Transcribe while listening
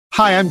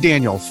Hi, I'm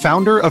Daniel,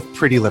 founder of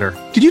Pretty Litter.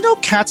 Did you know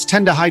cats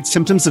tend to hide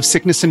symptoms of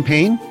sickness and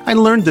pain? I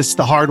learned this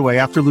the hard way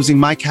after losing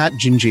my cat,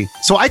 Gingy.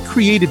 So I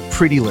created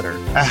Pretty Litter,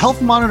 a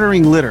health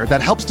monitoring litter that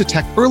helps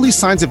detect early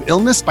signs of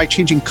illness by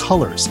changing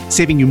colors,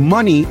 saving you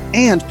money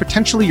and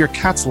potentially your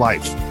cat's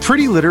life.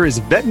 Pretty Litter is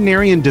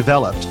veterinarian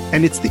developed,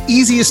 and it's the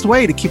easiest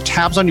way to keep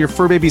tabs on your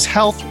fur baby's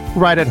health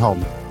right at home.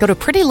 Go to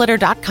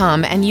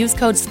prettylitter.com and use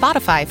code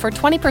SPOTIFY for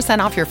 20%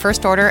 off your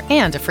first order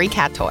and a free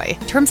cat toy.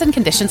 Terms and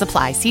conditions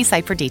apply. See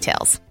site for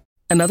details.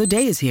 Another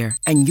day is here,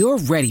 and you're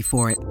ready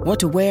for it. What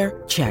to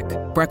wear? Check.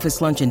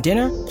 Breakfast, lunch, and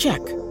dinner? Check.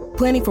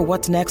 Planning for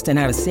what's next and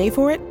how to save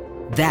for it?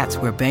 That's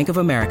where Bank of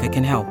America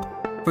can help.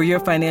 For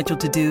your financial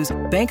to-dos,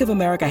 Bank of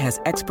America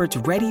has experts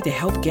ready to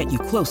help get you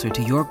closer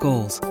to your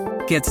goals.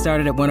 Get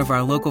started at one of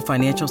our local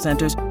financial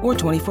centers or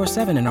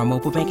 24/7 in our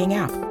mobile banking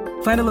app.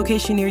 Find a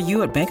location near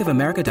you at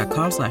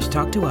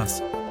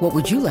bankofamerica.com/talktous. What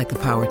would you like the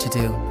power to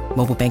do?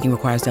 Mobile banking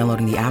requires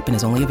downloading the app and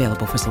is only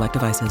available for select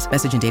devices.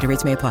 Message and data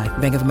rates may apply.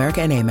 Bank of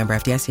America N.A., member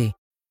FDIC.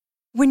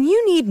 When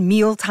you need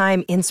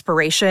mealtime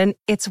inspiration,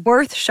 it's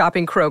worth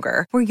shopping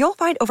Kroger, where you'll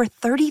find over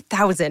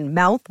 30,000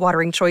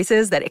 mouth-watering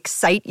choices that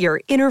excite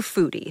your inner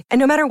foodie. And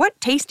no matter what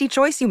tasty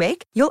choice you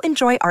make, you'll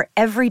enjoy our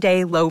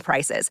everyday low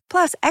prices,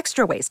 plus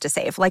extra ways to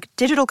save, like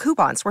digital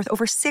coupons worth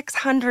over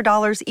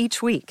 $600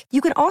 each week. You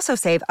can also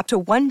save up to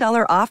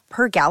 $1 off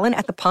per gallon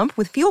at the pump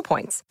with fuel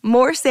points.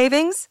 More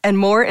savings and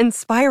more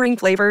inspiring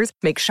flavors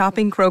make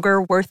shopping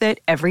Kroger worth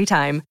it every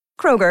time.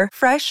 Kroger,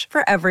 fresh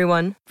for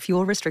everyone.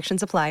 Fuel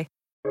restrictions apply.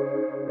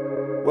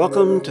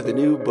 Welcome to the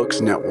New Books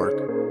Network.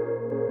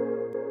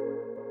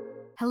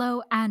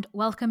 Hello and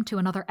welcome to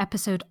another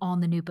episode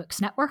on the New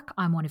Books Network.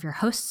 I'm one of your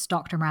hosts,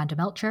 Dr. Miranda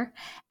Melcher,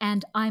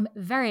 and I'm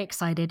very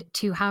excited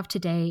to have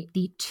today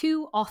the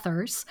two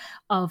authors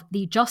of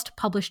the just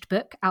published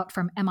book out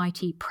from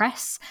MIT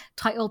Press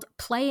titled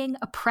Playing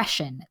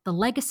Oppression: The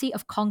Legacy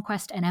of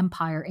Conquest and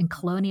Empire in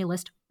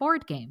Colonialist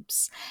Board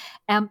Games.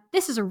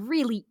 This is a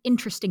really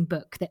interesting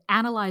book that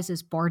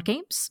analyzes board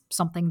games,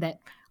 something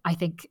that I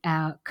think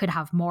could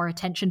have more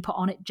attention put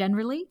on it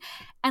generally,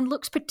 and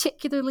looks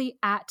particularly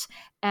at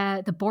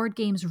the board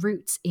game's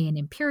roots in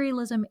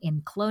imperialism,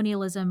 in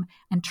colonialism,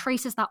 and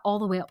traces that all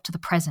the way up to the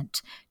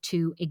present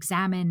to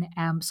examine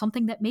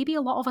something that maybe a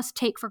lot of us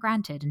take for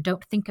granted and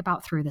don't think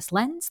about through this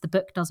lens. The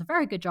book does a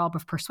very good job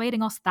of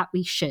persuading us that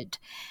we should.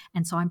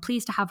 And so I'm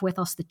pleased to have with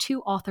us the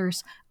two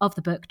authors of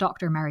the book,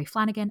 Dr. Mary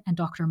Flanagan and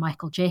Dr.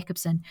 Mikael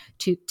Jakobsson,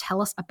 to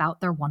tell us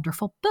about their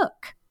wonderful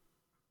book.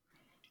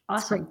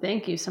 Awesome.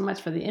 Thank you so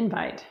much for the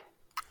invite.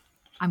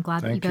 I'm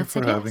glad that you both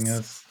said Thank you for having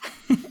us.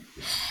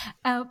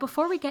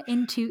 Before we get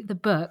into the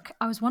book,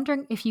 I was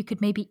wondering if you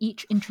could maybe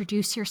each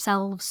introduce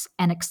yourselves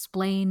and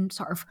explain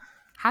sort of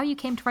how you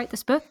came to write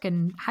this book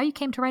and how you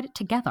came to write it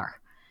together.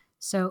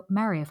 So,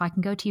 Mary, if I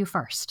can go to you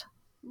first.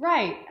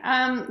 Right.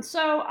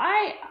 So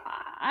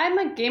I'm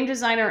a game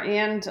designer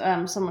and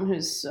someone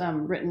who's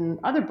written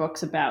other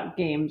books about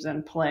games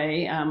and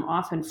play,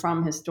 often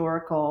from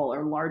historical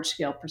or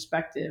large-scale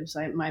perspectives.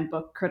 My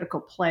book,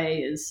 Critical Play,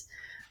 is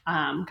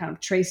kind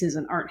of traces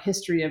an art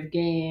history of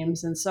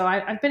games. And so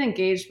I've been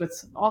engaged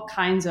with all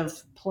kinds of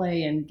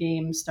play and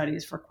game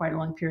studies for quite a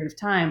long period of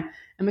time.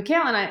 And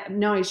Mikael and I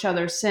know each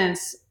other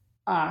since,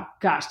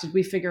 did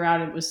we figure out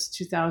it was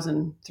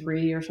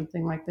 2003 or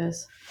something like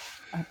this?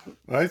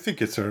 I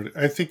think it's early.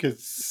 I think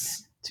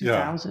it's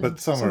 2000, but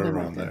somewhere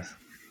around there.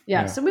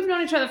 Yeah, so we've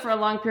known each other for a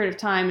long period of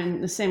time in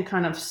the same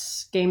kind of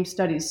game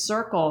studies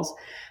circles.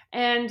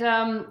 And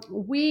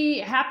we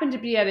happened to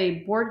be at a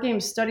board game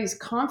studies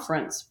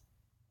conference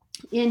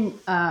in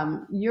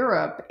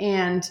Europe.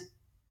 And,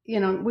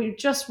 you know,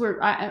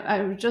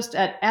 I was just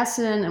at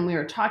Essen, and we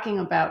were talking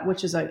about,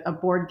 which is a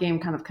board game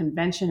kind of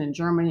convention in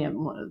Germany, and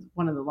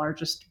one of the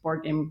largest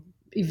board game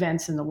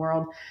events in the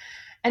world.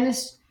 And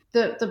it's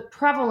the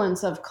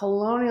prevalence of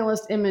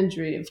colonialist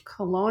imagery, of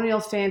colonial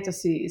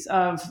fantasies,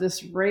 of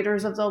this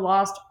Raiders of the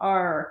Lost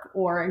Ark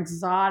or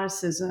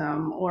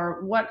exoticism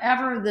or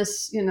whatever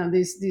this, you know,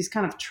 these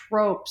kind of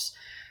tropes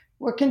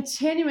were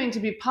continuing to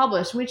be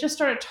published. We just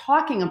started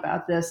talking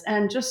about this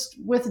and just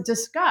with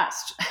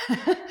disgust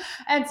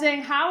and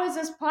saying, how is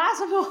this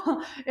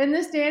possible in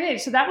this day and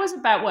age? So that was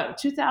about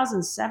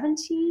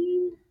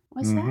 2017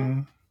 was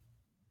that?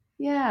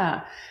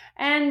 Yeah.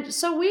 And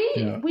so we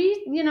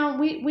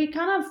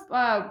kind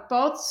of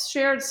both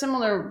shared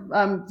similar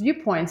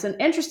viewpoints. And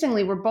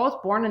interestingly, we're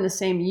both born in the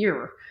same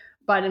year,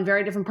 but in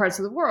very different parts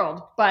of the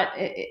world. But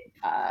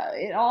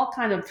it all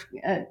kind of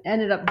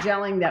ended up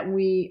gelling that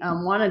we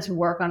wanted to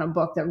work on a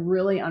book that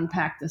really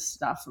unpacked this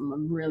stuff from a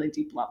really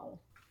deep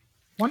level.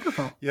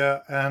 Wonderful.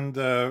 Yeah.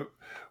 And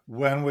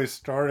when we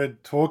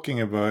started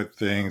talking about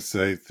things,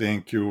 I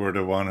think you were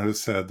the one who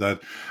said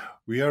that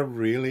we are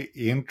really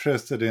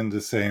interested in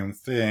the same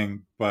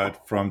thing,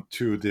 but from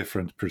two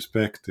different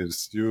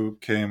perspectives. You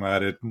came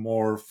at it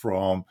more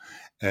from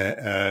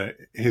a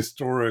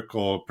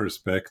historical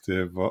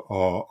perspective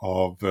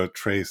of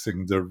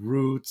tracing the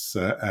roots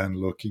and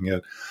looking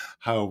at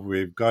how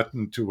we've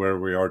gotten to where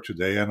we are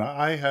today. And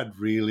I had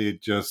really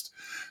just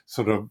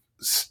sort of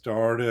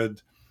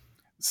started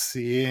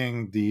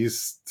seeing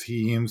these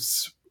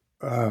themes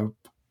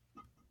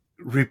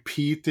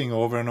repeating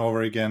over and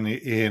over again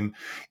in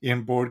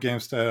board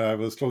games that I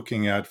was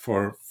looking at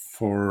for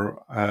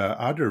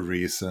other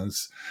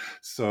reasons.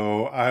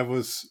 So I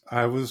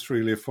was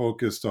really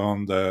focused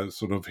on the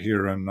sort of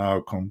here and now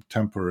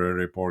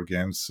contemporary board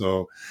games.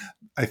 So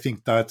I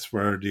think that's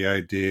where the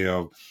idea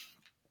of,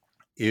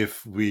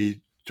 if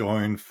we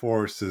join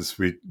forces,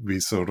 we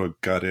sort of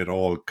got it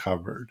all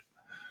covered.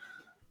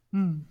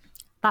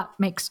 That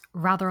makes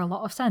rather a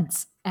lot of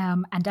sense,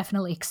 and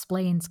definitely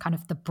explains kind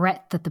of the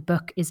breadth that the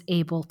book is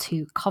able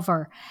to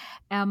cover.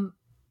 And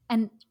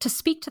to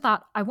speak to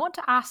that, I want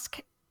to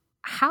ask,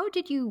 how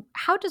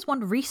does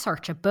one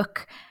research a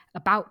book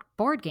about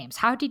board games?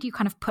 How did you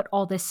kind of put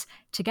all this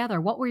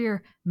together? What were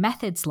your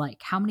methods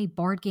like? How many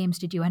board games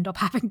did you end up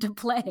having to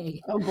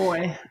play? Oh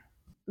boy.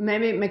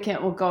 Maybe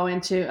Mikael will go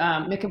into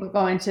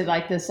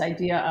like this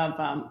idea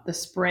of the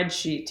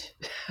spreadsheet.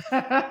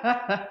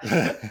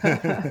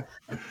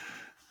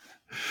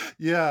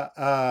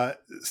 Yeah.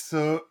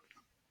 So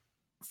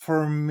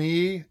for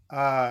me,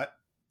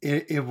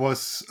 it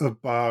was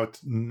about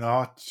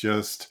not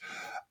just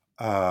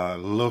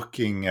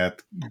looking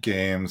at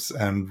games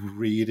and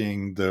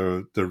reading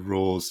the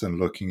rules and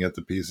looking at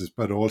the pieces,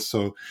 but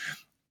also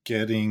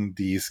getting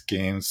these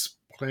games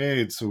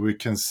played so we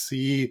can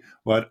see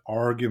what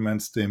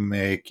arguments they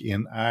make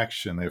in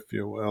action, if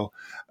you will,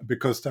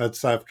 because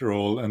that's, after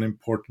all, an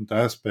important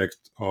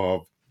aspect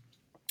of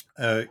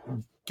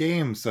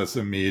games as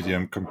a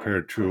medium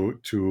compared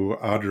to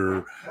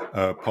other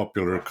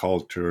popular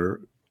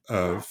culture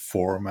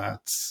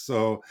formats.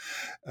 So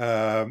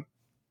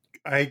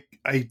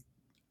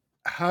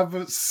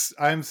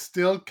I'm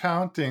still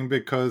counting,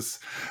 because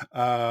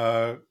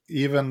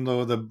even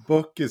though the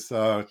book is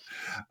out,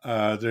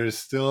 there's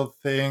still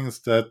things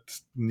that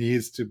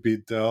needs to be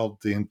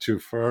delved into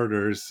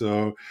further.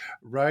 So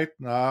right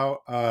now,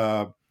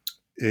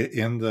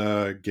 in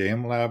the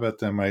game lab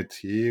at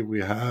MIT,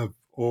 we have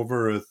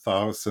over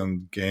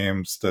 1,000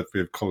 games that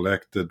we've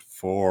collected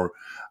for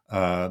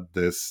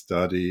this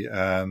study,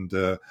 and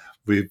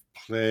we've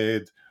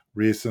played.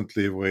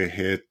 Recently, we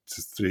hit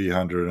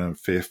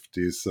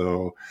 350.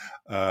 So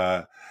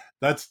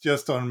that's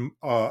just on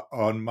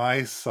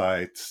my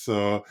site.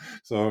 So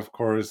of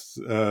course,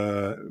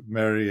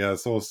 Mary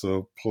has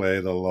also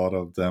played a lot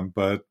of them,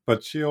 but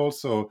she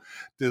also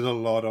did a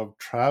lot of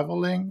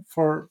traveling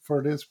for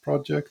this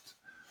project.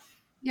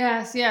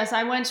 Yes.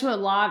 I went to a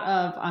lot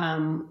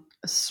of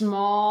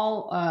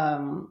small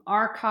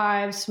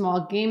archives,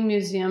 small game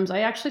museums. I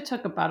actually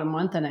took about a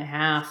month and a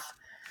half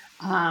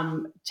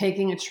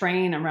taking a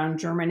train around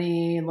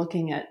Germany,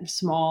 looking at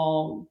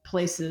small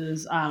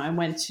places. I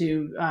went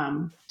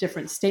to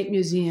different state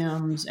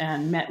museums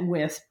and met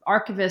with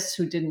archivists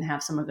who didn't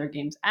have some of their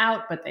games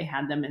out, but they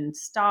had them in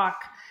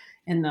stock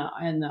in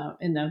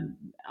the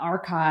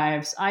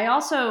archives. I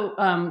also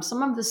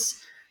some of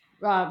this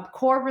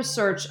core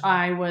research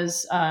I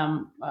was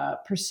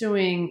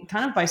pursuing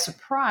kind of by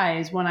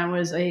surprise when I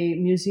was a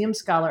museum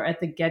scholar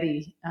at the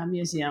Getty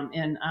Museum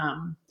in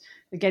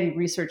the Getty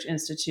Research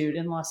Institute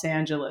in Los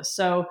Angeles.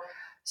 So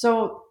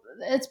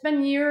it's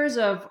been years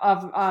of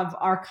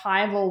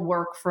archival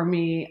work for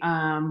me.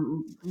 A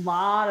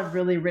lot of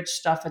really rich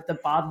stuff at the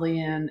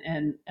Bodleian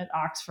and at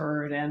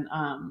Oxford,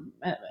 and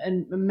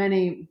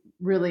many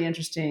really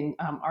interesting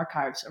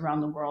archives around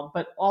the world.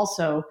 But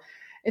also,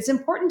 it's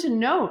important to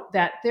note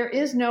that there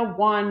is no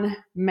one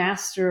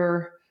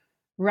master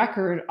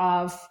record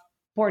of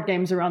board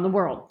games around the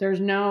world. There's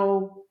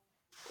no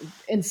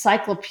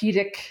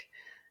encyclopedic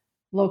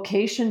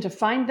location to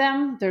find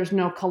them. There's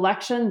no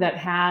collection that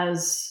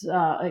has,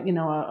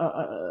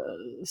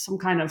 some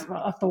kind of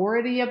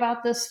authority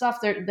about this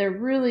stuff. There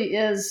really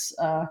is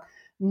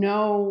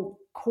no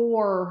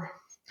core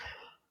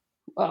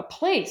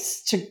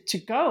place to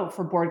go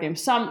for board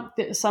games.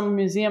 Some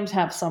museums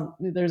have some.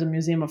 There's a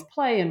museum of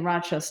play in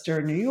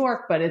Rochester, New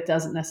York, but it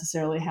doesn't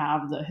necessarily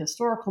have the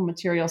historical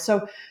material.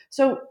 So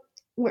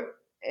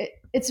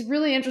it's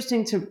really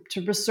interesting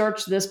to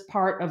research this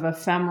part of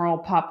ephemeral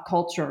pop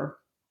culture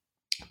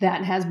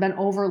that has been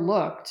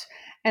overlooked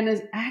and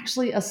is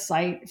actually a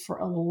site for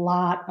a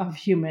lot of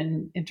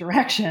human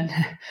interaction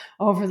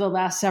over the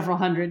last several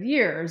hundred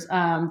years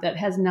that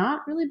has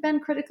not really been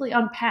critically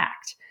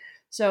unpacked.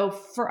 So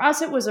for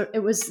us,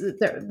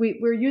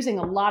 we're using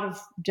a lot of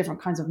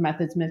different kinds of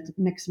methods,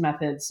 mixed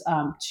methods,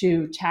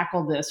 to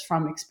tackle this,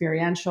 from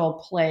experiential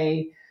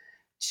play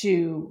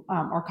to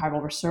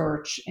archival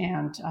research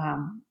and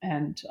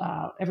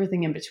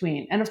everything in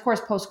between, and of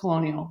course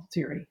post-colonial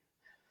theory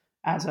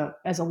as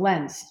a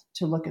lens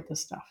to look at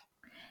this stuff.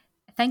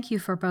 Thank you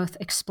for both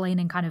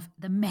explaining kind of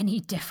the many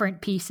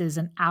different pieces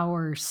and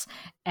hours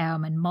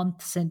and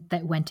months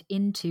that went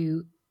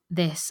into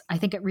this. I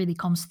think it really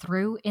comes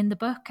through in the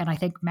book. And I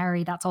think,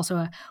 Mary, that's also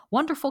a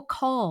wonderful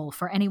call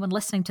for anyone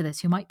listening to this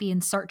who might be in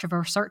search of a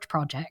research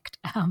project.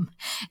 It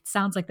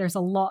sounds like there's a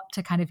lot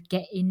to kind of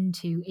get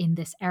into in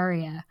this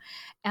area.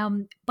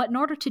 But in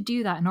order to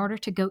do that, in order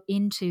to go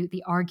into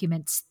the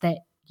arguments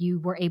that you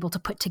were able to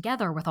put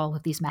together with all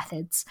of these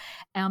methods.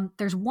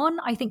 There's one,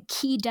 I think,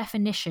 key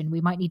definition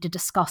we might need to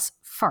discuss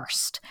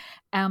first,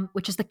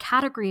 which is the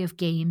category of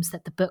games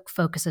that the book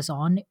focuses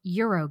on,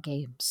 Euro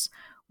games.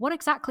 What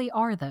exactly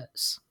are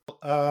those?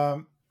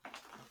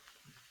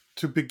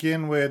 To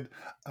begin with,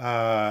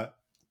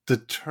 the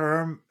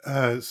term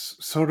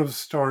sort of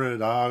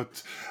started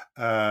out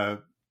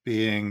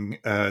being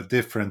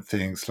different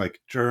things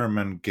like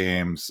German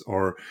games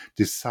or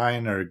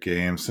designer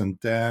games, and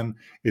then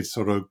it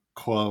sort of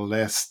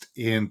coalesced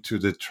into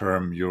the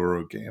term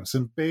Euro games.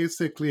 And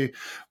basically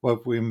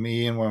what we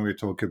mean when we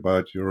talk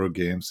about Euro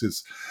games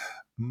is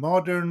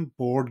modern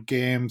board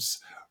games,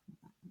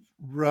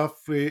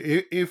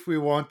 roughly, if we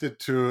wanted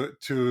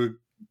to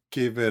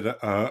give it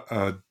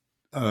a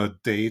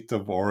date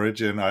of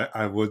origin,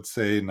 I would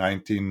say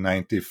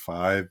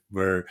 1995,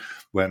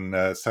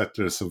 when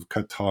Settlers of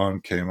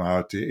Catan came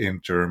out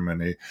in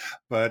Germany.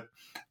 But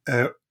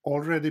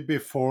already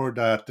before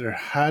that, there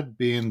had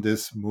been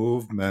this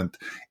movement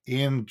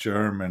in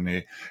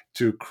Germany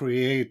to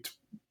create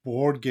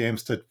board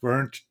games that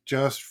weren't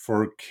just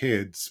for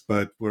kids,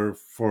 but were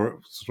for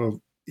sort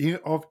of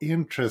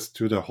interest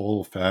to the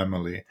whole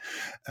family.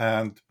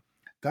 And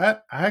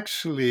that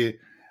actually,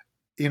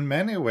 in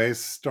many ways,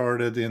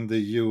 started in the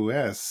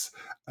US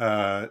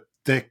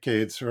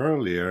decades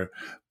earlier,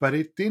 but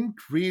it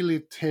didn't really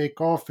take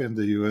off in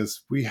the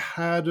US. We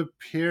had a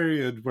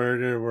period where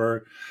there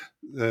were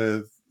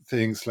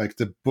things like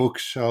the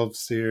Bookshelf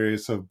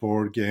series of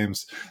board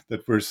games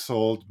that were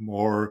sold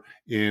more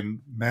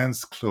in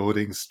men's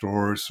clothing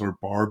stores or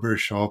barber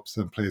shops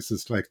and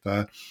places like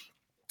that.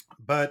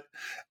 But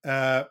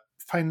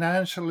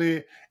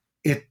financially,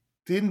 it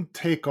didn't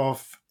take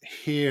off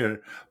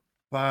here,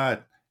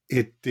 but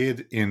it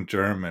did in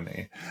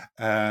Germany.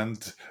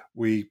 And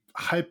we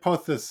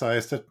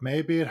hypothesized that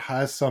maybe it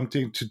has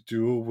something to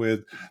do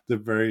with the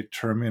very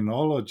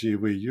terminology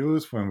we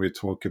use when we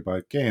talk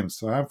about games.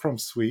 So I'm from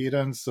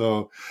Sweden,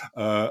 so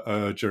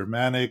a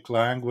Germanic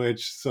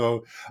language.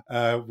 So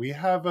we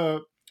have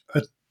a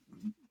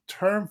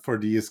term for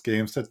these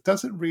games that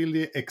doesn't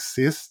really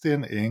exist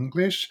in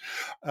English.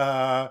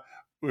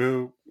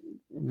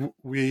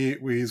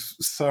 We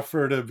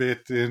suffered a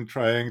bit in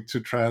trying to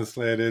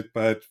translate it,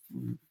 but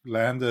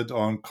landed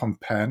on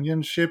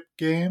companionship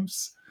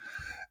games.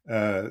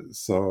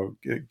 So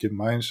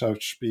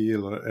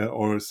Gemeinschaftsspiel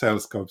or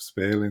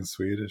Sällskapsspel in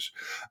Swedish.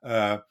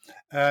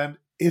 And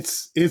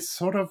it's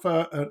sort of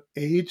an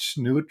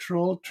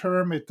age-neutral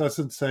term. It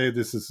doesn't say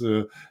this is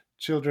a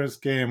children's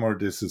game or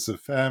this is a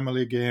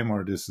family game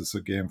or this is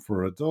a game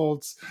for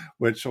adults,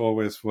 which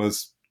always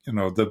was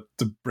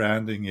the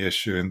branding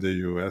issue in the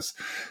US.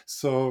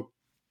 So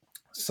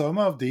some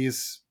of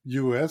these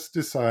US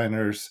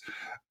designers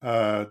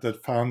that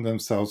found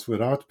themselves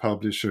without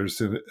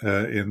publishers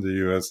in the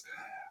US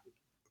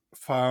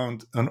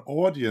found an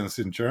audience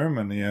in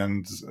Germany,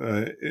 and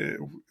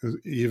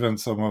even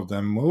some of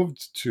them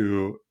moved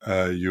to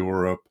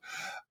Europe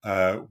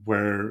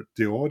where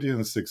the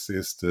audience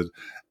existed,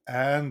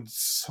 and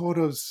sort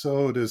of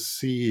sowed a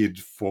seed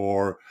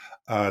for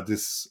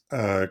this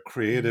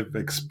creative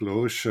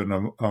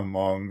explosion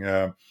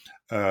among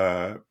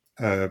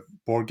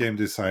board game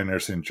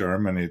designers in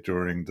Germany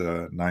during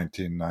the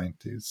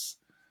 1990s.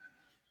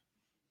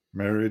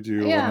 Mary, do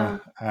you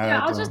want to add? Yeah,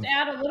 I'll just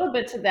add a little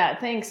bit to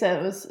that. Thanks.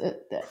 I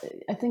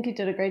think you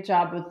did a great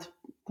job with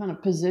kind of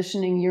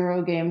positioning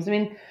Euro games. I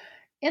mean,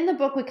 in the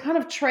book, we kind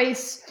of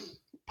trace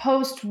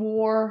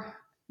post-World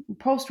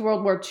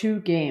War II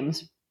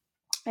games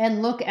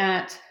and look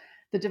at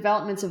the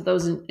developments of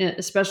those,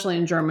 especially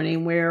in Germany,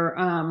 where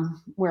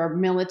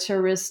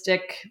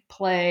militaristic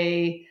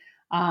play,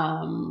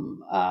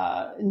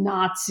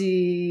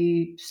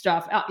 Nazi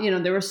stuff.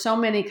 There were so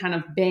many kind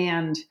of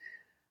banned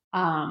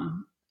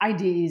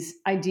ideas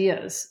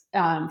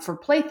for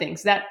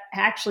playthings that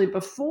actually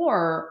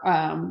before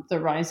the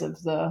rise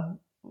of the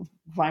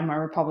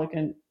Weimar Republic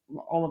and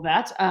all of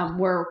that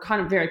were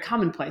kind of very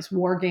commonplace.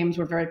 War games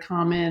were very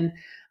common.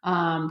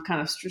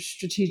 Kind of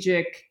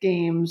strategic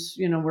games,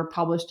 were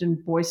published in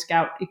Boy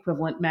Scout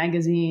equivalent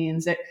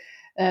magazines.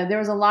 There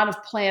was a lot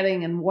of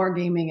planning and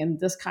wargaming and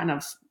this kind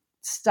of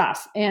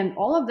stuff. And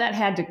all of that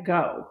had to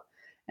go.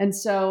 And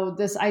so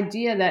this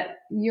idea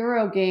that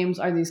Euro games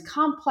are these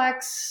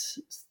complex,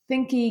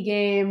 thinky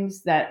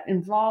games that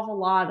involve a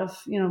lot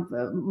of,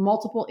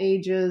 multiple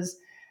ages,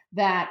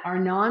 that are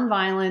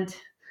nonviolent,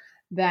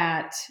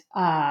 that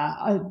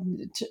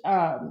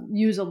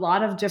use a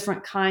lot of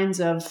different kinds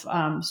of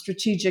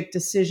strategic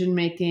decision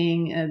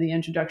making, the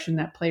introduction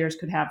that players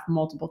could have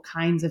multiple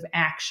kinds of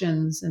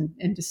actions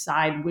and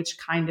decide which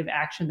kind of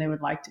action they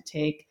would like to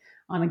take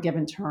on a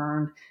given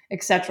turn,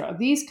 etc.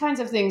 These kinds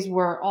of things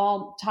were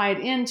all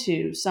tied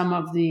into some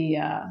of the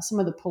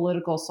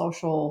political,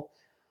 social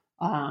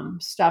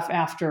stuff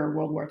after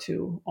World War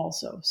II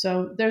also.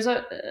 So there's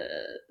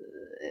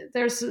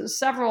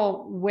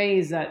several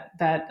ways that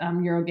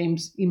Euro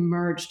games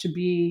emerged to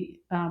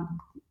be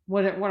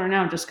what are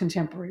now just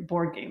contemporary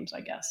board games,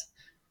 I guess.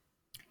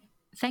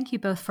 Thank you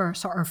both for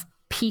sort of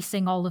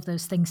piecing all of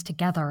those things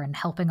together and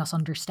helping us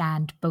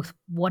understand both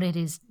what it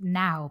is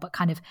now, but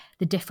kind of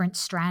the different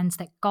strands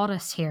that got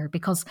us here,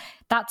 because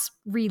that's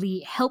really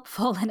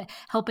helpful in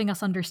helping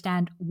us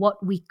understand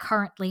what we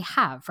currently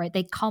have, right?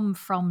 They come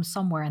from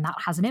somewhere and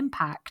that has an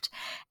impact.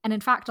 And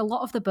in fact, a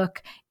lot of the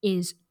book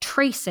is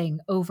tracing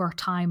over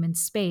time and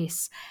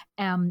space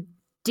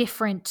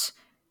different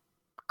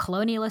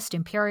colonialist,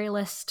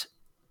 imperialist,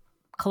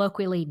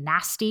 colloquially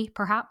nasty,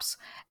 perhaps,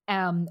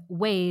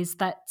 ways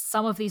that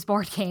some of these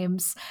board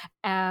games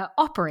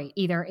operate,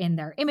 either in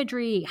their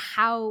imagery,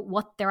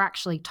 what they're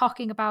actually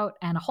talking about,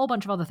 and a whole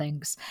bunch of other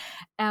things.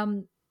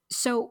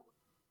 So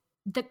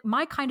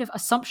my kind of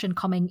assumption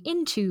coming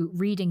into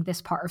reading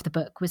this part of the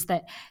book was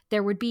that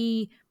there would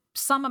be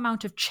some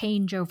amount of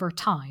change over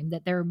time,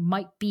 that there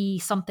might be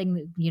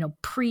something,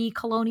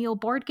 pre-colonial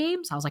board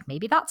games. I was like,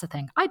 maybe that's a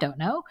thing. I don't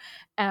know.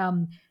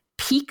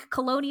 Peak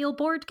colonial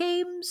board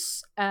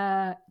games,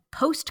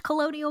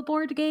 post-colonial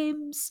board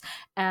games.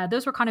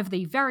 Those were kind of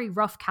the very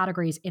rough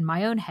categories in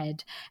my own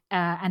head.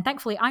 And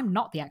thankfully, I'm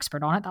not the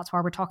expert on it. That's why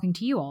we're talking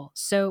to you all.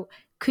 So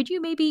could you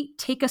maybe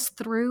take us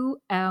through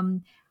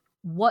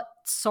what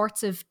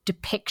sorts of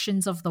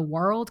depictions of the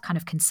world, kind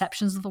of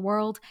conceptions of the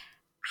world,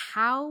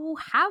 how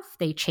have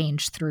they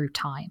changed through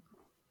time?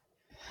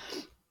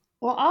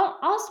 Well,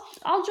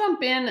 I'll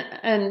jump in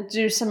and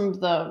do some of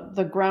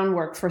the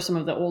groundwork for some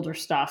of the older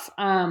stuff,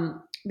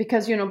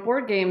 because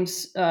board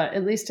games,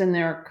 at least in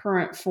their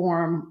current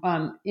form,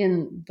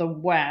 in the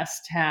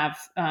West, have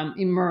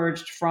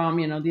emerged from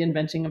the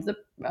invention of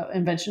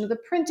the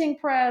printing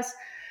press.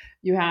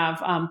 You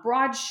have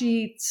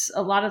broadsheets.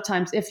 A lot of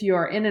times, if you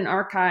are in an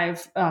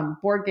archive, old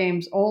board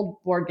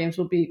games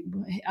will be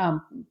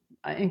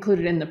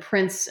included in the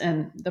prints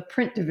and the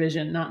print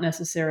division, not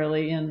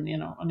necessarily in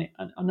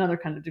another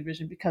kind of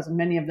division, because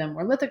many of them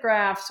were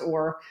lithographs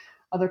or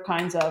other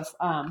kinds of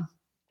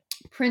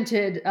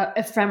printed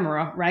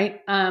ephemera,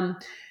 right?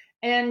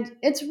 And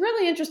it's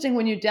really interesting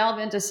when you delve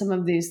into some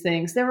of these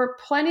things. There were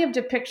plenty of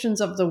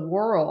depictions of the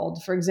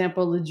world. For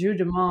example, Le Jeu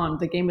du Monde,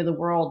 the Game of the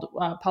World,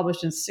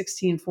 published in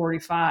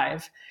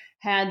 1645,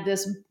 had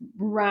this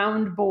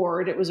round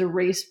board. It was a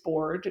race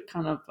board,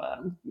 kind of,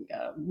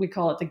 we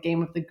call it the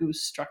Game of the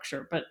Goose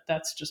structure, but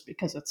that's just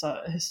because it's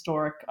a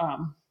historic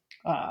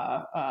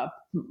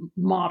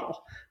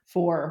model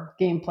for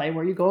gameplay,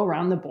 where you go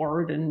around the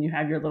board and you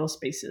have your little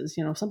spaces,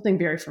 something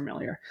very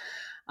familiar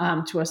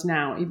to us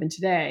now, even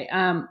today.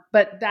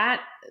 But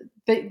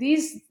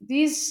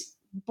these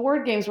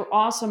board games were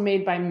also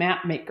made by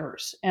map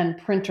makers and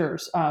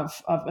printers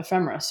of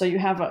ephemera. So you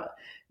have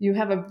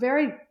a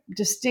very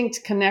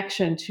distinct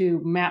connection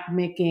to map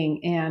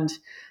making and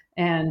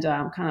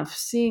kind of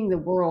seeing the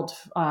world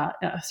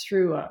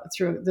through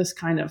this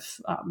kind of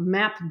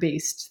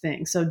map-based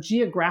thing. So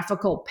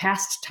geographical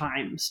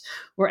pastimes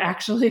were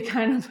actually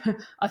kind of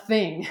a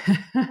thing.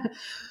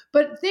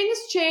 But things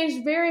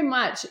changed very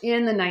much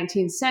in the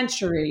 19th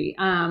century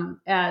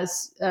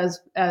as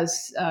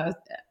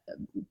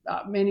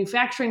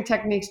manufacturing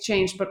techniques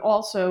changed, but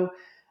also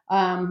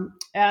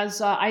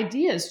as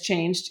ideas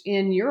changed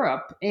in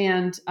Europe,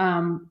 and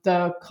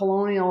the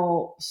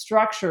colonial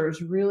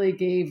structures really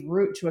gave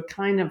root to a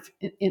kind of,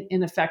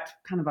 in effect,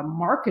 kind of a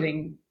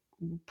marketing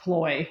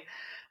ploy,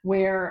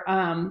 where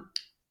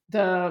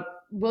the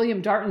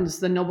William Darton's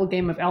The Noble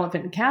Game of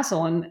Elephant and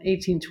Castle in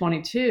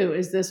 1822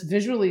 is this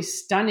visually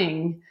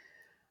stunning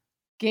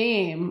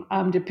game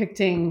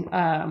depicting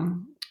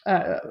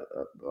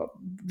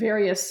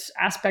various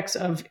aspects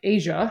of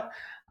Asia.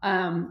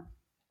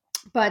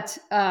 But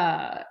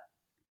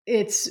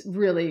it's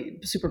really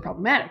super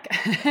problematic.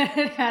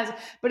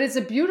 But it's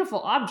a beautiful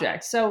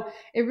object. So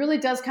it really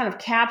does kind of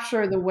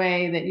capture the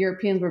way that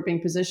Europeans were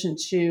being positioned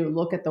to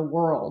look at the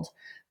world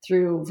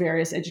through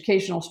various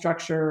educational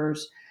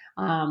structures.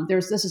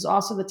 This is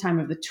also the time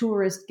of the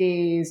tourist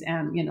gaze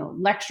and,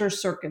 lecture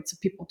circuits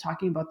of people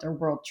talking about their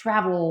world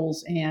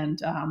travels,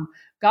 and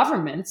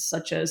governments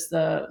such as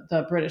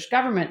the British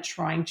government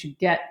trying to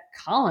get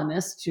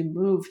colonists to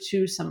move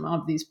to some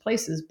of these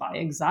places by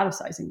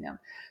exoticizing them.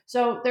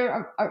 So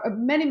there are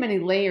many, many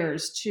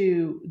layers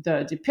to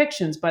the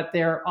depictions, but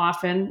they're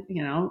often,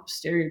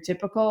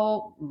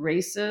 stereotypical,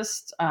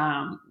 racist,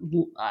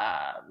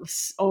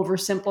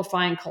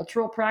 oversimplifying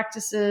cultural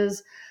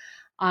practices,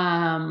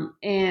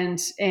 and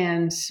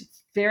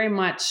very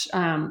much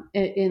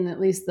in at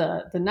least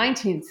the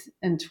 19th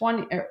and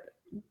 20th.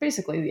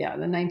 Basically,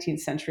 the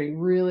 19th century,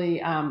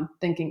 really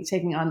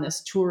taking on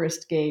this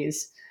tourist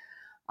gaze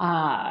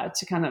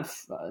to kind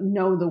of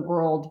know the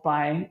world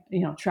by,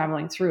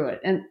 traveling through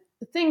it. And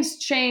things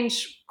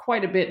change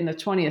quite a bit in the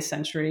 20th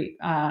century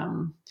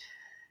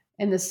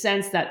in the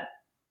sense that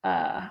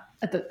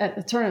at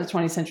the turn of the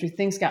 20th century,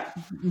 things got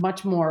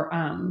much more,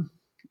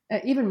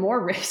 even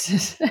more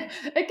racist.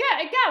 It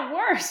got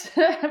worse,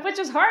 which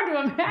is hard to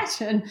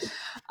imagine.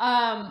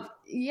 And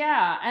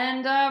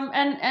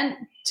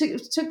to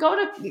go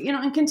to,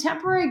 and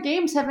contemporary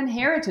games have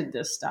inherited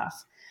this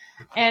stuff.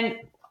 And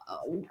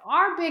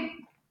our big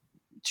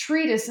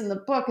treatise in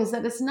the book is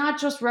that it's not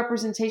just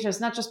representation, it's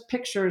not just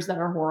pictures that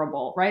are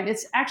horrible, right?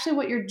 It's actually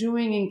what you're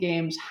doing in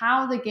games,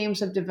 how the games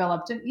have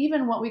developed, and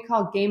even what we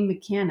call game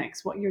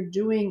mechanics, what you're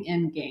doing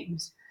in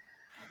games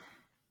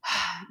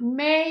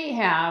may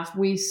have,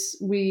 we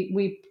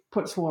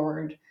put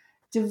forward,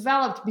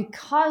 developed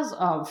because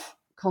of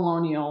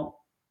colonial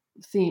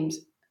themes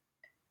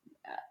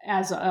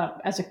as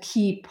a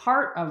key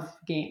part of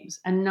games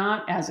and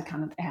not as a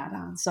kind of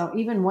add-on. So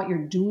even what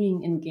you're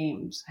doing in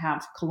games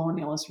have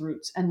colonialist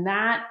roots. And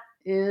that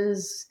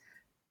is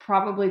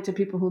probably, to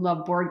people who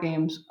love board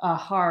games, a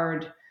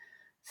hard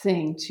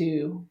thing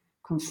to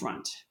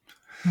confront.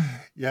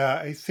 Yeah,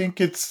 I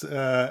think it's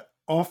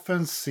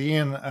often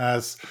seen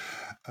as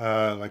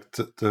like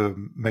the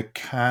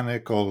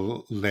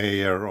mechanical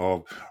layer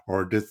of,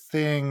 or the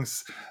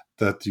things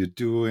that you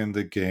do in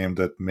the game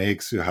that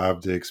makes you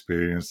have the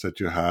experience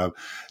that you have,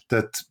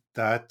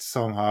 that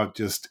somehow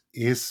just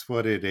is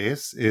what it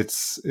is.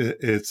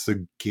 It's a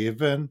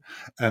given,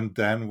 and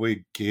then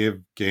we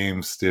give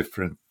games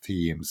different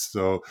themes.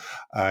 So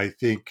I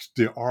think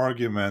the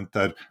argument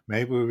that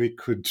maybe we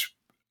could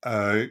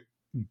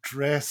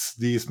dress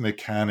these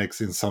mechanics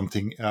in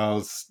something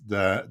else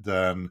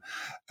than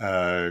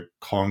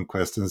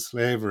conquest and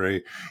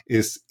slavery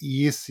is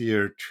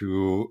easier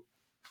to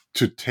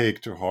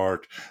take to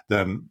heart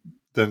than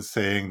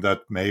saying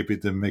that maybe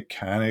the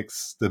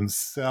mechanics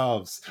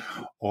themselves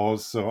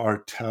also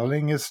are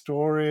telling a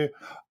story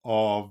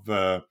of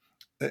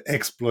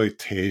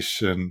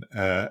exploitation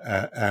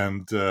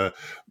and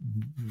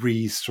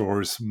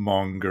resource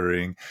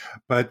mongering.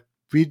 But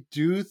we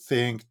do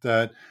think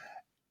that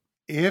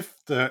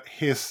if the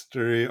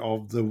history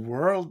of the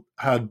world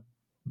had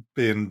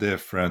been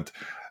different,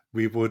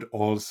 we would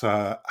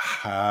also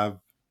have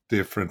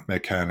different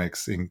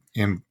mechanics in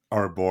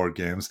our board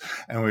games,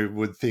 and we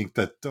would think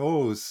that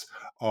those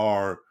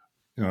are,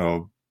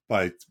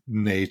 by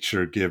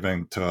nature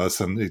given to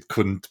us, and it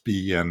couldn't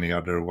be any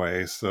other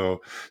way.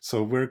 So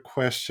we're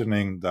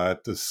questioning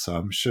that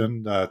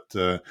assumption that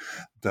the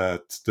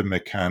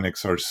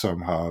mechanics are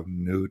somehow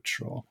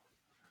neutral.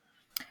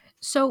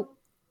 So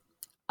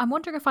I'm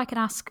wondering if I can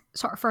ask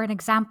sort of for an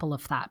example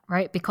of that,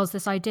 right? Because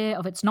this idea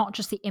of it's not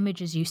just the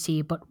images you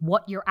see, but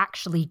what you're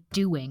actually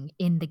doing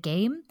in the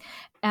game.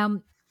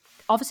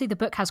 Obviously, the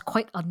book has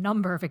quite a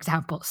number of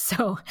examples,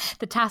 so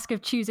the task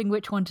of choosing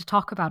which one to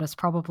talk about is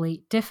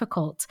probably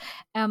difficult.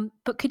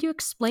 But could you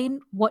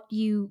explain what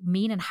you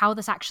mean and how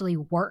this actually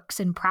works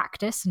in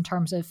practice in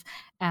terms of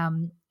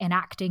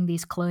enacting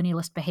these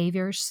colonialist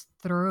behaviors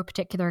through a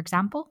particular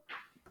example?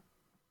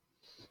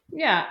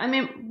 Yeah, I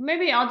mean,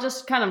 maybe I'll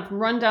just kind of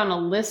run down a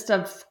list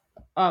of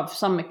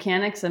some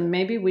mechanics, and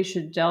maybe we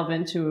should delve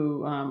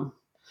into, I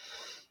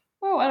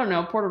don't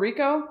know, Puerto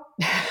Rico.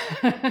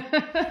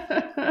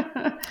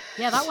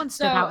 Yeah, that one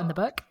stood out in the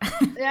book.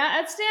 Yeah,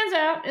 it stands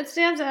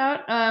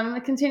out.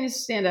 It continues to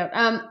stand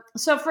out.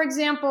 So, for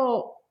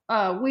example,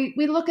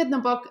 we look in the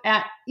book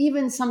at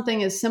even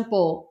something as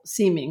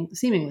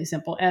seemingly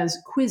simple as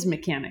quiz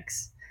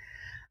mechanics.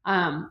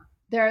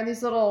 There are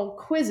these little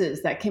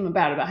quizzes that came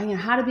about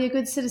how to be a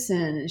good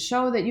citizen and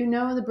show that you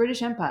know the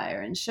British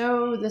Empire and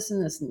show this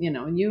and this.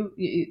 And you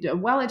a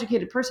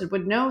well-educated person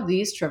would know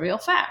these trivial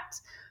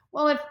facts.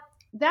 Well, if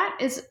that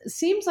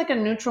seems like a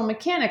neutral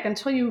mechanic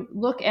until you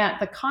look at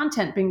the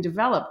content being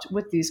developed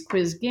with these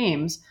quiz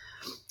games.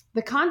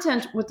 The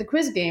content with the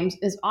quiz games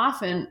is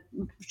often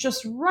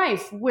just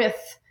rife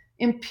with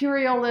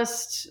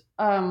imperialist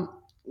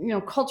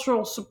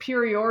cultural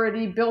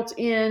superiority built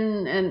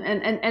in,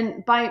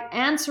 and by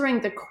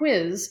answering the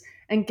quiz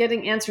and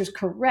getting answers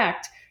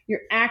correct,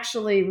 you're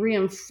actually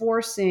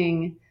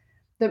reinforcing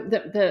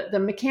the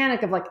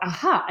mechanic of like,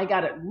 aha, I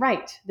got it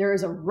right. There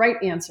is a right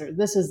answer.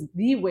 This is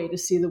the way to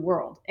see the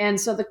world.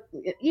 And so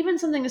even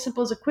something as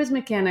simple as a quiz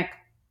mechanic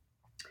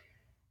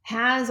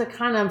has a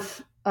kind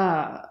of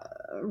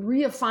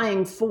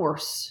reifying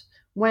force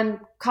when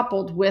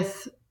coupled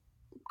with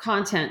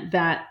content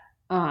that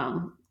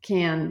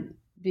can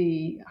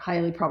be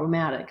highly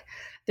problematic.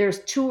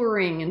 There's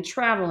touring and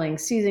traveling,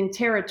 seizing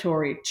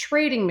territory,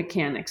 trading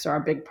mechanics are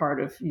a big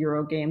part of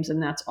Euro games, and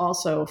that's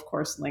also, of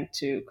course, linked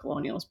to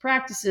colonialist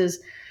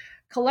practices.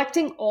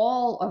 Collecting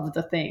all of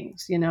the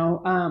things,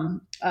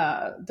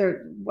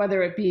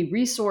 whether it be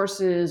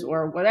resources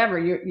or whatever,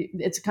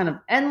 it's kind of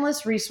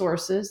endless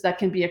resources that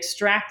can be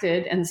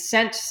extracted and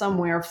sent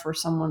somewhere for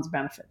someone's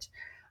benefit.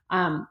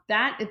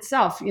 That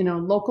itself,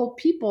 local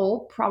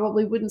people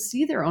probably wouldn't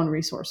see their own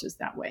resources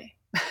that way.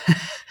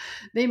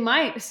 They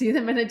might see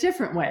them in a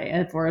different way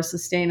and for a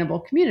sustainable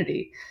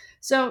community.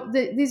 So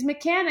these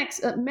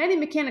mechanics, many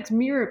mechanics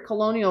mirror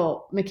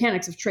colonial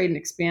mechanics of trade and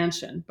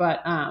expansion,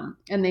 but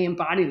and they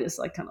embody this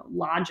like kind of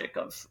logic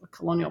of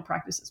colonial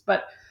practices.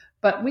 But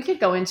we could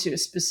go into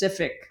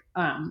specific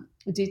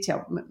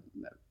detail with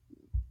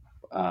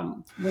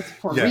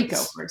Puerto Rico,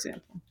 for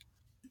example.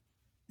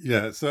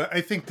 Yeah, so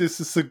I think this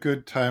is a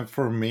good time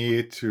for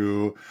me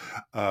to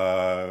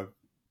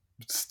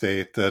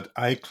state that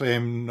I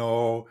claim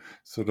no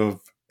sort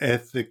of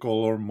ethical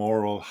or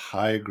moral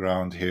high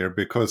ground here,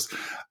 because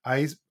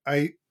I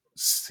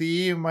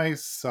see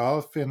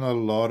myself in a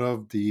lot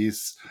of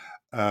these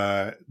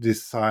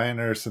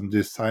designers and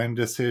design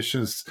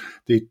decisions.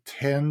 They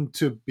tend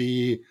to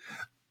be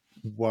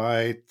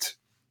white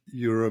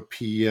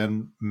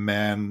European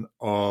men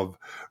of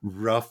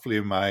roughly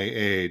my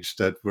age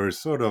that were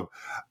sort of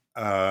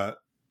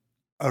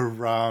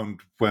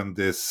around when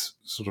this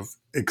sort of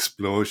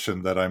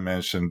explosion that I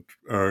mentioned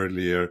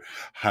earlier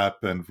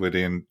happened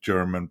within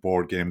German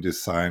board game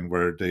design,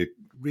 where they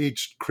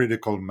reached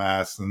critical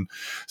mass and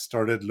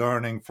started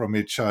learning from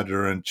each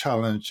other and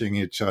challenging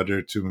each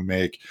other to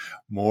make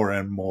more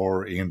and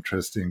more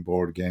interesting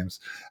board games.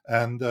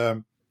 And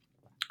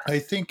I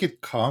think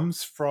it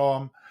comes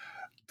from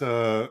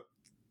the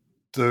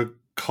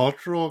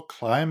cultural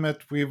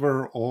climate we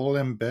were all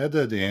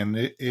embedded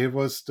in. It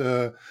was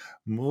the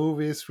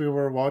movies we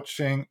were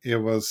watching, it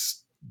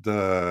was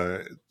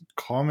the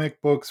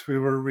comic books we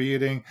were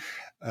reading,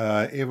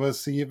 it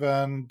was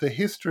even the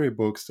history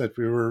books that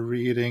we were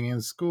reading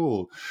in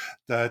school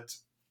that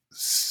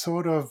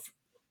sort of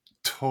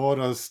taught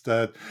us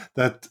that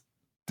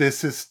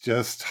this is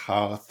just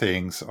how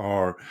things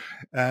are.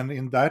 And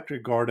in that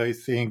regard, I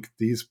think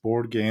these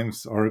board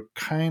games are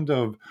kind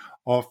of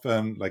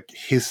often like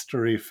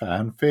history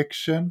fan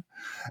fiction.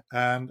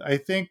 And I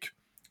think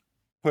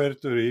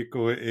Puerto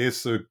Rico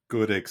is a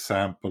good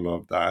example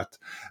of that.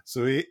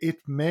 So it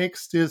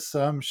makes the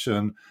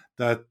assumption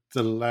that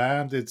the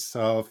land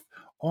itself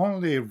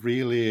only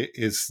really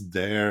is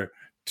there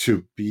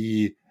to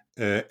be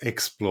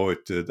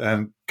exploited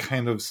and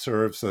kind of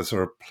serves as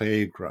our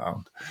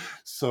playground.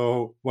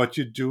 So what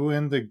you do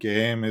in the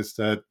game is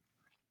that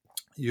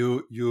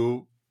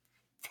you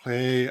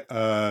play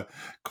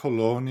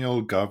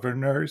colonial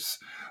governors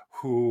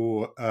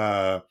who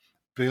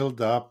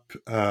build up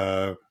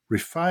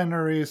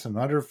refineries and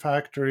other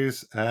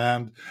factories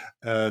and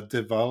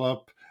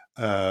develop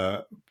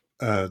the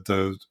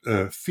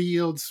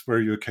fields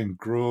where you can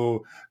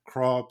grow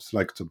crops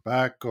like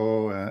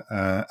tobacco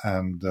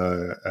and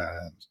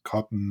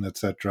cotton,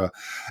 etc.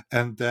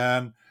 And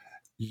then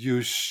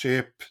you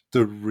ship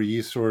the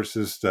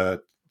resources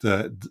that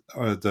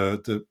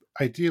the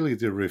ideally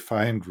the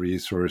refined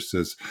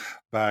resources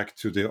back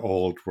to the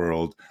old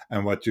world,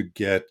 and what you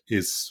get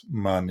is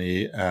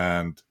money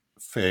and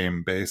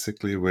fame,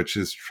 basically, which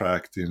is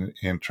tracked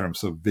in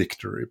terms of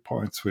victory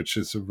points, which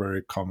is a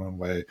very common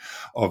way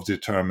of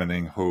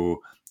determining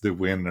who the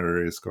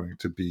winner is going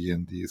to be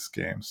in these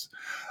games.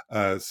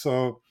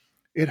 So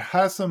it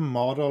has a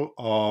model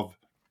of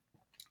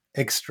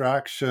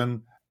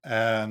extraction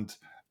and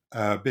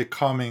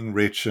becoming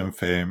rich and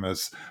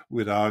famous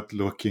without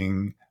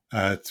looking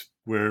at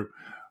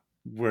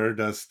where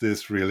does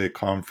this really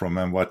come from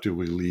and what do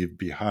we leave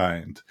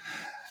behind.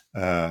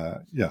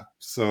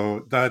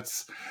 So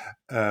that's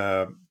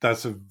a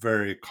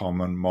very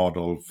common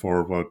model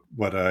for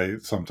what I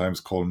sometimes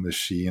call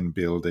machine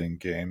building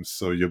games.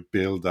 So you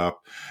build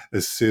up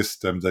a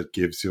system that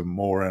gives you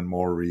more and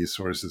more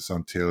resources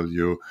until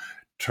you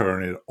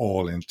turn it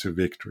all into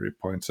victory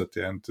points at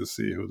the end to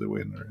see who the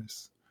winner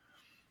is.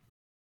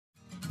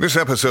 This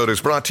episode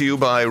is brought to you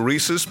by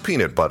Reese's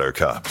Peanut Butter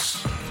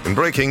Cups. In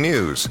breaking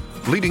news,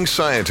 leading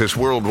scientists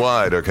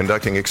worldwide are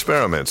conducting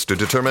experiments to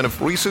determine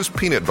if Reese's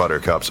Peanut Butter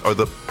Cups are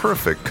the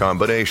perfect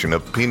combination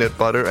of peanut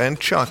butter and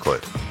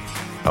chocolate.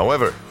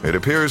 However, it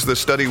appears the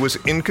study was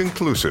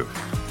inconclusive,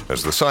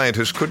 as the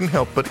scientists couldn't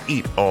help but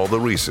eat all the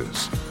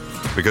Reese's.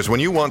 Because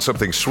when you want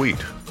something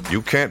sweet,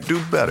 you can't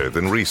do better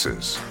than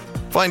Reese's.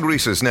 Find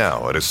Reese's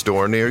now at a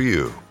store near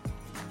you.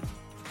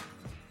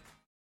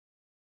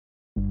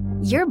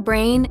 Your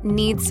brain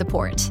needs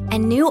support,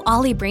 and new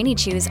Ollie Brainy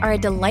Chews are a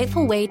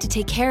delightful way to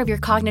take care of your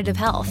cognitive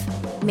health.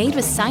 Made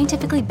with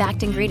scientifically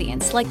backed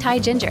ingredients like Thai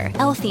ginger,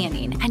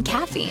 L-theanine, and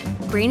caffeine,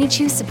 Brainy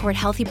Chews support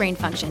healthy brain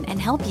function and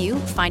help you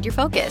find your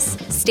focus,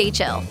 stay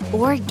chill,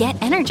 or get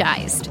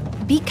energized.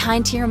 Be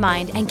kind to your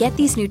mind and get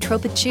these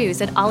nootropic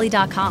chews at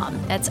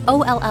ollie.com. That's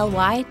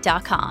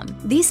OLLY.com.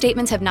 These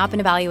statements have not been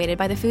evaluated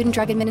by the Food and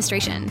Drug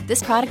Administration.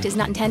 This product is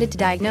not intended to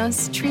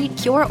diagnose, treat,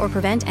 cure, or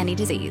prevent any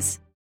disease.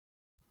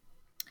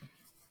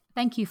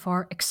 Thank you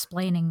for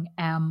explaining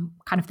kind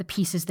of the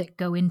pieces that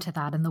go into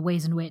that and the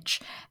ways in which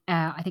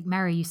I think,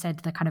 Mary, you said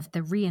the kind of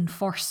the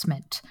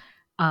reinforcement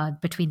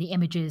between the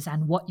images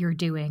and what you're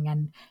doing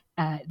and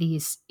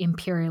these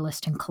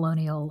imperialist and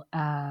colonial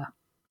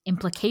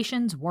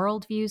implications,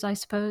 worldviews, I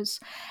suppose.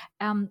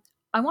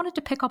 I wanted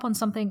to pick up on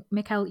something,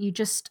 Mikael, you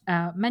just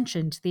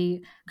mentioned,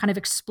 the kind of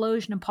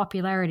explosion in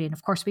popularity. And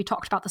of course, we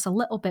talked about this a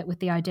little bit with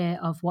the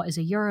idea of what is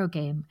a Euro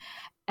game.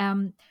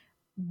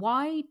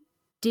 Why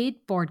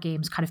did board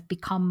games kind of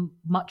become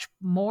much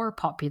more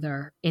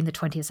popular in the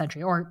 20th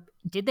century? Or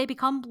did they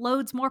become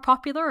loads more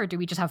popular? Or do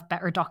we just have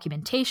better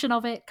documentation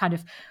of it? Kind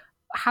of,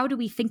 how do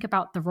we think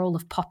about the role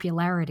of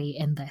popularity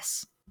in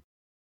this?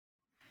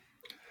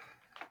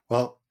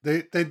 Well,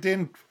 they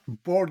didn't,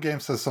 board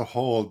games as a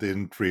whole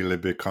didn't really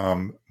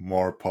become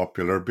more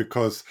popular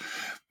because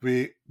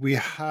we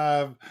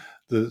have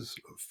the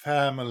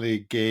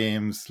family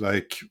games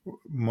like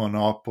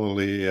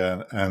Monopoly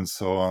and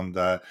so on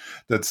that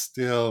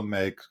still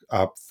make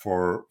up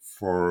for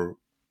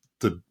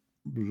the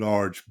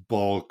large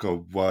bulk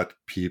of what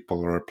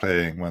people are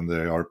playing when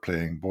they are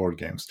playing board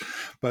games.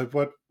 But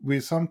what we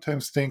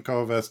sometimes think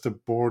of as the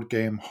board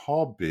game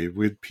hobby,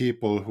 with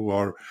people who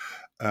are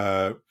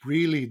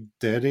really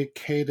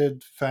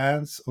dedicated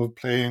fans of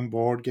playing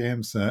board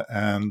games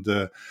and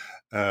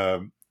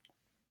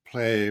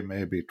play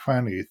maybe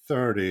 20,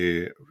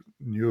 30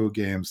 new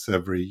games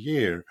every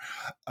year,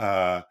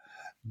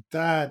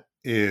 that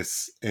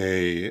is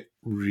a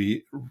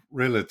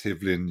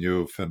relatively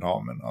new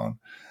phenomenon.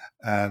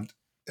 And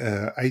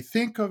I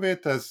think of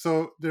it as,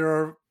 so there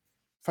are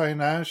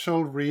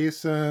financial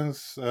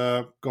reasons,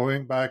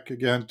 going back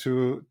again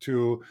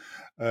to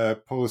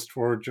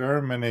post-war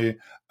Germany.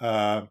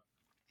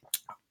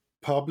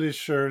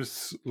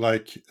 Publishers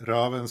like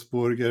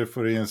Ravensburger,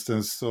 for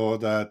instance, saw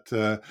that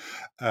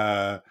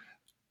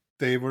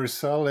they were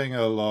selling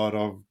a lot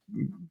of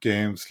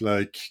games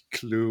like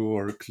Clue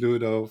or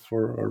Cluedo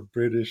for our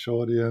British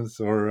audience,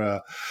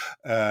 or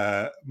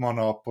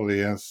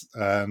Monopoly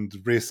and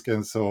Risk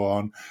and so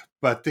on,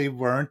 but they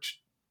weren't.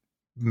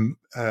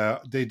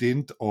 They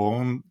didn't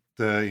own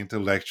the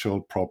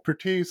intellectual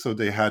property, so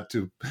they had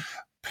to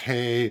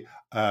pay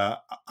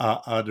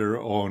other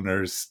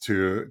owners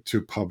to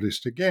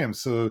publish the game.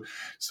 So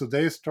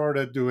they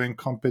started doing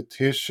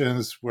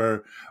competitions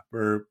where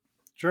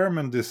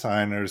German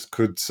designers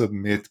could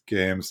submit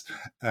games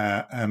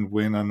and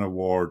win an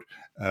award,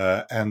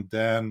 and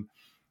then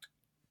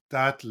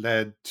that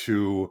led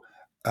to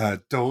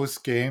those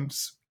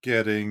games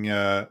getting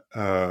a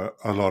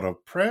lot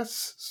of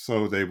press,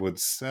 so they would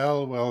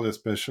sell well,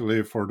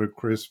 especially for the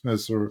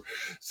Christmas or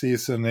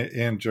season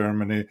in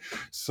Germany.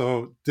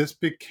 So this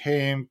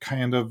became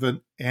kind of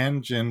an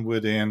engine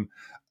within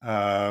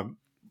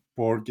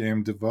board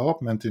game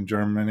development in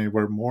Germany,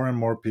 where more and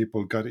more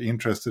people got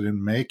interested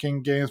in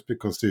making games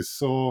because they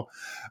saw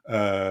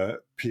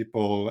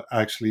people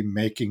actually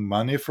making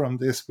money from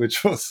this,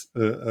 which was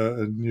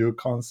a new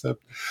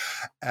concept.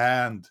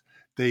 And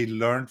they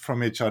learned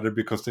from each other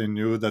because they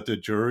knew that the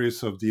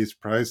juries of these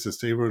prizes,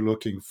 they were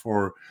looking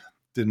for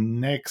the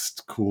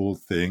next cool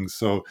thing.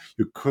 So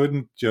you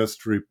couldn't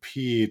just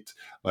repeat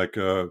like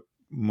a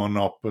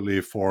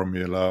Monopoly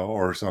formula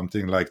or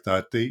something like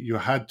that. You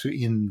had to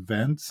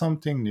invent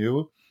something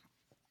new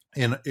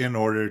in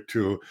order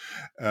to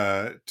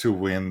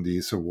win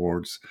these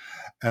awards.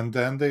 And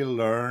then they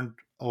learned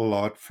a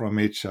lot from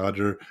each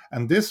other.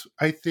 And this,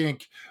 I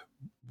think,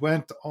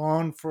 went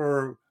on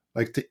for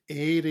like the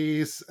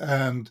 80s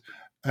and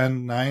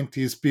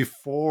 90s,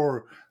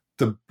 before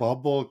the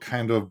bubble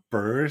kind of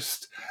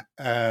burst,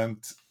 and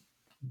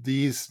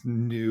this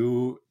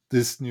new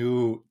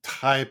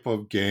type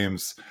of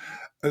games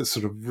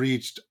sort of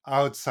reached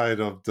outside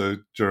of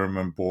the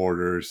German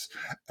borders,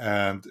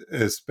 and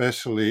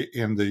especially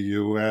in the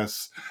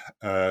US,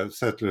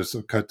 Settlers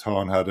of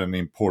Catan had an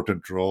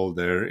important role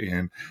there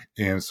in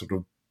sort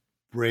of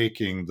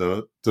breaking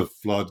the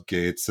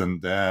floodgates.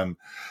 And then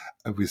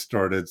we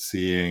started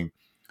seeing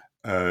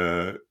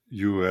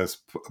US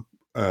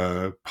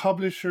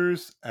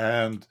publishers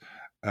and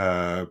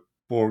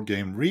board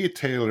game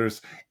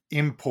retailers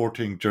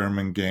importing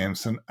German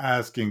games and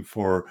asking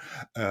for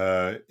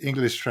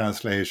English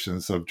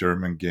translations of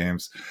German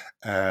games.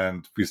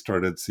 And we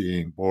started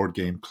seeing board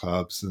game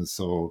clubs and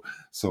so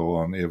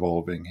on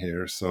evolving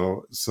here.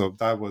 So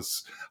that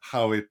was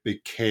how it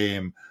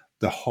became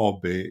the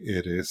hobby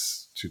it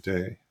is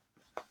today.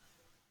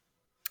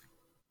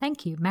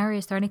 Thank you. Mary,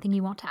 is there anything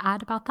you want to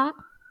add about that?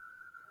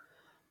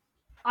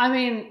 I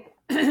mean,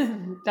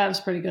 that was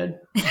pretty good.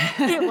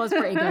 It was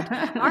pretty good.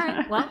 All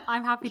right. Well,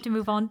 I'm happy to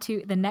move on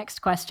to the next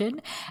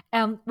question,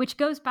 which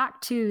goes back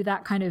to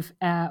that kind of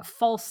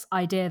false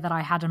idea that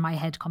I had in my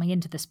head coming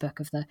into this book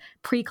of the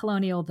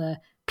pre-colonial, the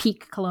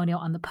peak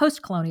colonial, and the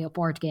post-colonial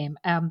board game.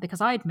 Because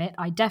I admit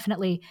I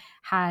definitely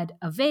had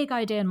a vague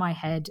idea in my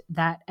head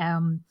that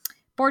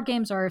board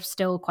games are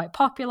still quite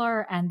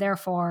popular, and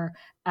therefore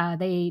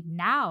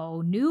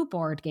new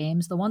board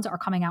games, the ones that are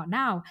coming out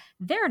now,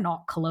 they're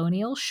not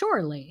colonial,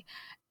 surely.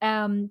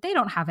 They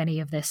don't have any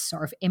of this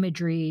sort of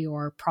imagery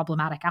or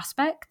problematic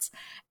aspects.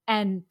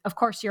 And of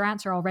course, your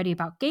answer already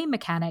about game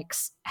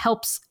mechanics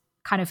helps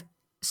kind of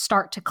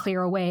start to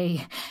clear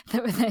away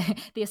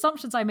the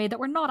assumptions I made that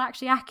were not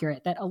actually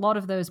accurate, that a lot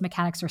of those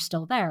mechanics are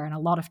still there. And a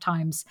lot of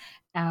times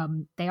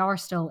they are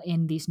still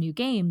in these new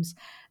games.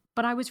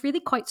 But I was really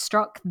quite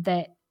struck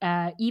that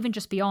even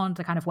just beyond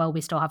the kind of, well,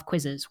 we still have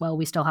quizzes, well,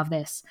 we still have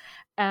this,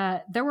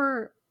 there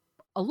were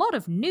a lot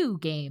of new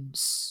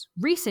games,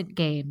 recent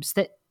games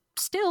that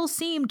still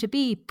seem to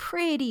be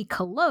pretty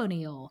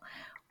colonial.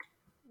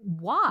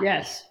 Why?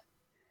 Yes.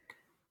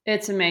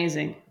 It's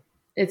amazing.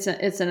 It's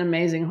an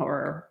amazing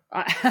horror.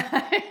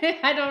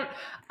 I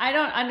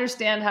don't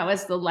understand how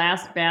it's the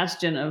last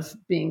bastion of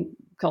being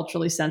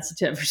culturally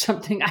sensitive or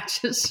something. I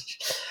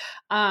just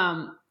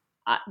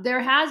there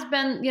has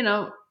been,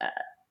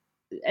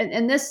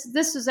 and this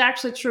is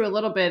actually true a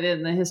little bit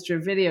in the history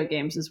of video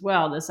games as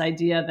well. This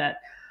idea that,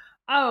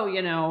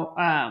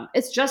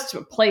 it's just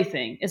a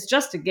plaything. It's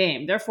just a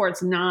game. Therefore,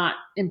 it's not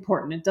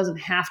important. It doesn't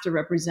have to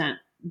represent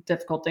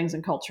difficult things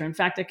in culture. In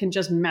fact, it can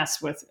just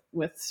mess with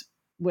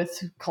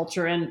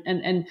culture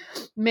and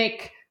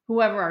make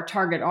whoever our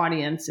target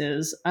audience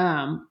is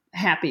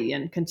happy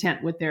and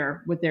content with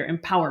their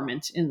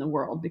empowerment in the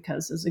world.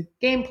 Because as a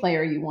game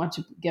player, you want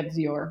to give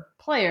your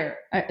player,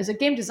 as a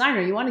game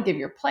designer, you want to give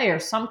your player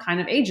some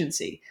kind of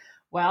agency.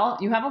 Well,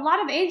 you have a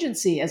lot of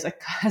agency as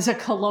a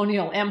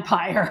colonial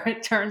empire,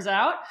 it turns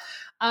out,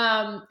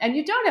 and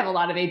you don't have a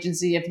lot of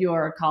agency if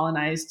you're a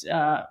colonized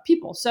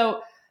people.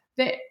 So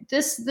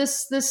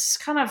this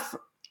kind of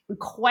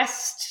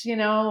quest,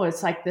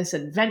 it's like this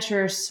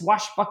adventure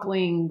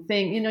swashbuckling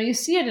thing. You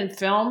see it in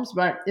films,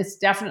 but it's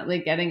definitely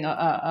getting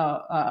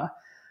a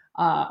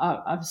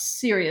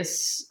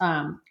serious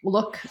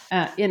look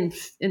in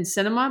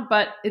cinema.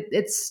 But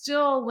it's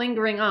still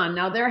lingering on.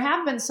 Now, there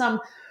have been some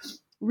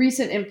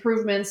recent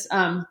improvements.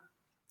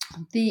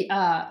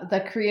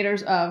 The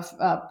creators of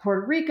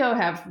Puerto Rico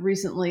have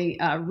recently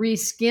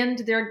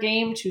reskinned their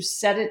game to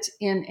set it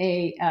in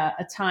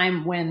a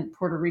time when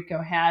Puerto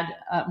Rico had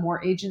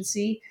more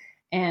agency,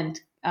 and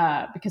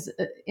because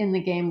in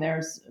the game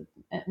there's,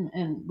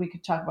 and we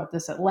could talk about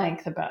this at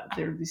length, about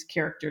there are these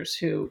characters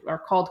who are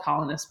called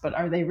colonists, but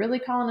are they really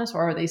colonists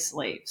or are they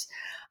slaves?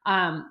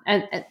 And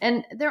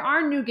there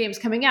are new games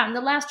coming out. In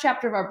the last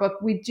chapter of our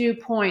book, we do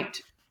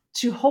point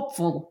to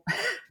hopeful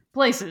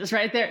places,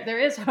 right? There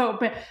is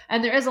hope,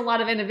 and there is a lot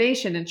of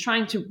innovation in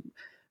trying to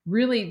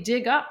really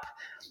dig up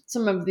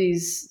some of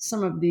these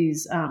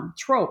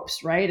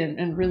tropes, right?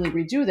 And really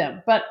redo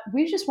them. But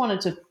we just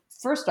wanted to,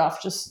 first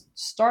off, just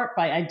start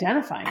by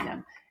identifying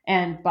them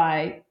and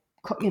by,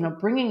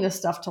 bringing this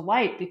stuff to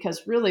light,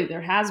 because really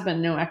there has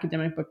been no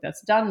academic book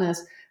that's done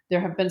this. There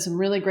have been some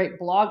really great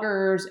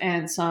bloggers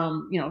and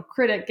some,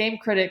 game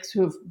critics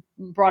who've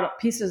brought up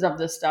pieces of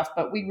this stuff,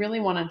 but we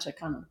really wanted to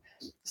kind of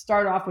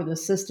start off with a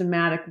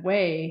systematic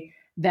way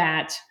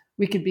that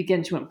we could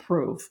begin to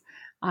improve.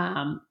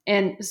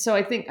 And so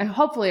I think,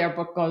 hopefully our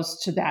book goes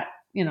to that,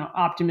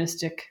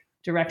 optimistic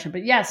direction.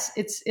 But yes,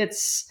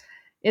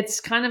 it's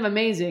kind of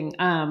amazing.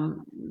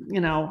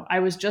 I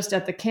was just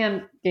at the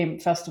Cannes Game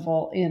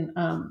Festival in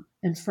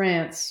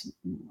France.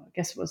 I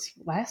guess it was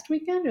last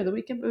weekend or the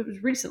weekend, but it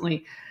was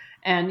recently.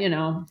 And,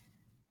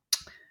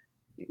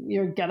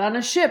 you get on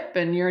a ship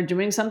and you're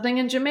doing something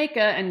in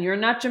Jamaica and you're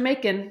not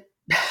Jamaican.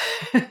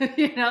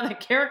 The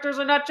characters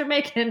are not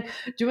Jamaican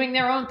doing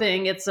their own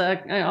thing. It's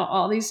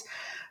all these,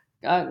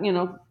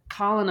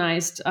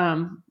 colonized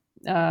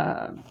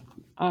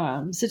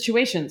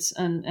situations,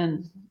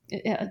 and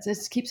it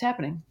just keeps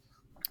happening.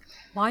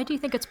 Why do you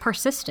think it's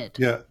persisted?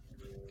 Yeah.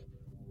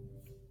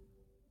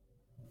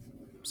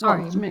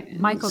 Sorry,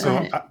 Michael.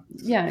 So,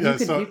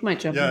 you might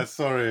jump in. Yeah,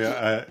 sorry.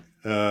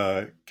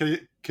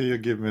 Can you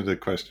give me the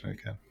question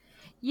again?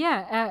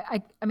 Yeah,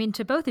 I mean,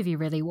 to both of you,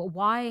 really,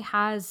 why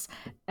has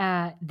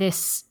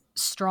this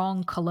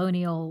strong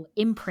colonial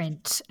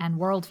imprint and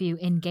worldview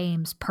in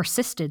games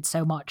persisted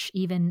so much,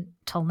 even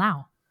till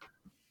now?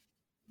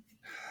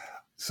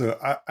 So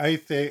I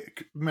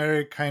think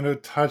Mary kind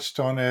of touched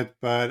on it,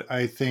 but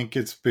I think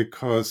it's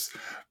because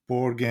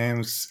board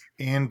games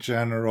in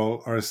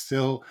general are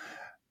still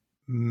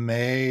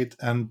made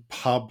and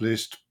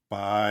published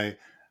by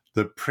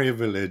the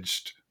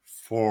privileged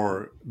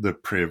for the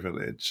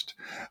privileged.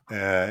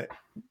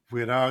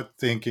 Without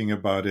thinking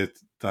about it,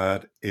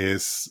 that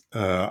is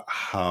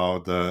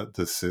how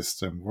the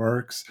system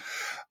works.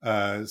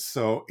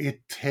 So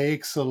it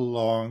takes a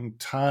long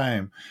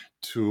time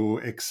to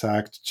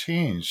exact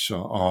change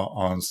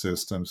on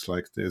systems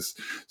like this.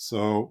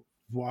 So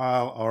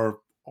while our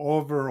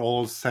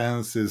overall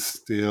sense is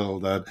still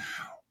that,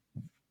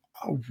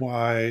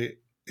 why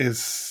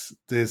is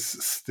this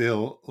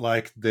still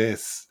like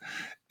this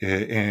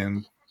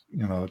in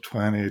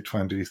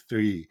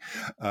 2023?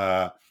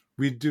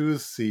 We do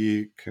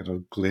see kind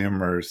of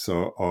glimmers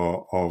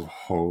of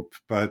hope,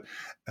 but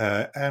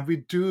and we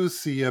do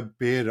see a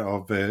bit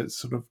of a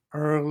sort of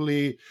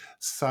early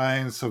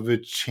signs of a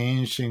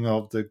changing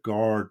of the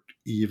guard,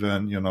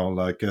 even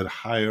like at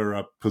higher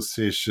up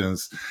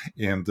positions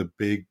in the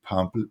big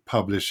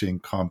publishing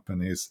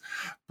companies.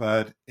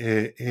 But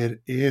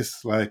it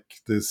is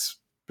like this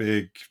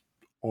big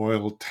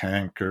oil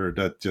tanker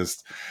that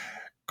just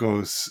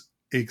goes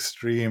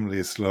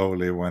extremely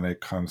slowly when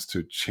it comes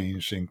to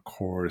changing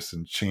course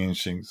and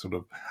changing sort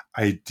of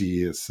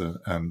ideas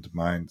and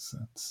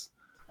mindsets.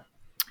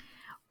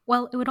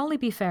 Well, it would only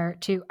be fair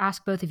to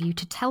ask both of you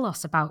to tell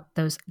us about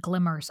those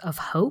glimmers of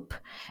hope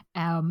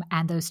and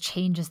those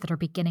changes that are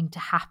beginning to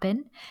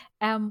happen.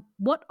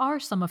 What are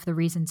some of the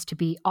reasons to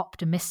be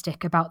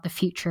optimistic about the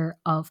future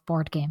of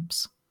board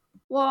games?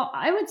 Well,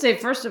 I would say,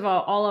 first of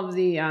all of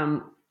the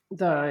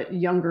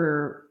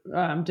younger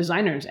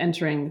designers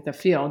entering the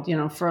field,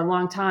 for a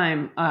long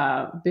time,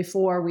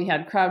 before we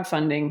had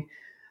crowdfunding,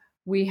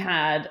 we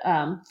had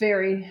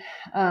the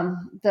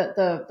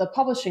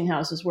publishing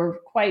houses were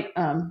quite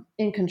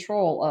in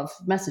control of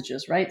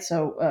messages, right?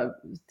 So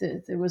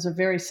there was a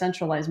very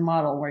centralized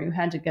model where you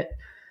had to get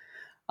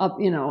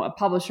a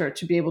publisher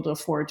to be able to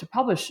afford to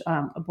publish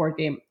a board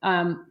game.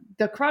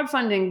 The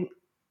crowdfunding,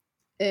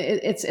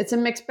 it's a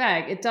mixed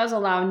bag. It does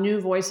allow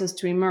new voices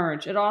to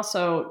emerge. It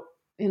also,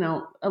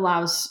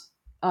 allows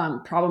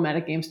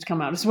problematic games to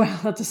come out as well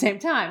at the same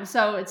time.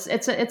 So it's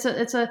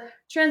a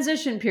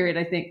transition period,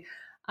 I think.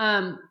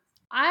 There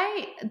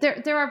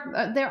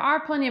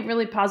are plenty of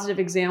really positive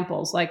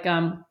examples. Like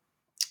I'm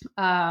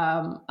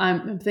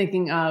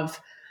thinking of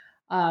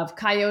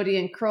Coyote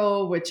and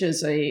Crow, which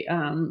is a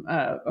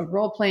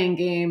role-playing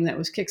game that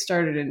was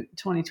kickstarted in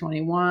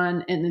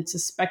 2021, and it's a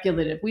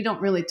speculative. We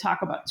don't really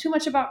talk about too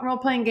much about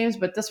role-playing games,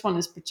 but this one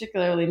is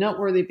particularly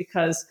noteworthy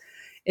because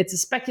it's a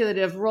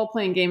speculative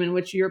role-playing game in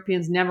which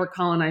Europeans never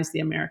colonized the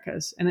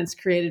Americas, and it's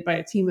created by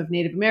a team of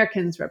Native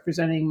Americans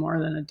representing more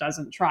than a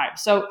dozen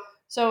tribes. So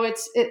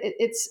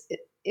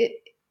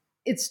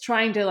it's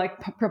trying to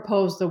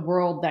propose the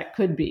world that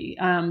could be.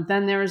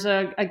 Then there's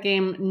a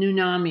game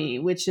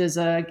Nunami, which is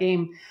a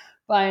game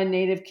by a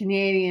Native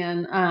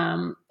Canadian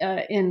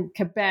in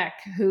Quebec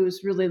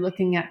who's really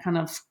looking at kind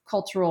of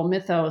cultural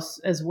mythos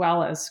as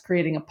well as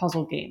creating a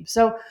puzzle game.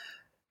 So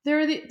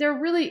they're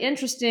really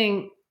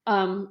interesting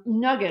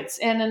nuggets.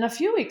 And in a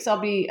few weeks, I'll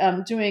be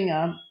doing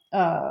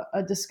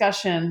a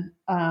discussion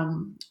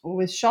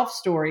with Shelf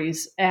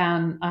Stories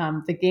and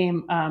the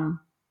game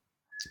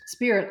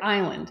Spirit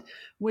Island,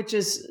 which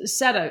is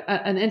set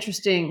an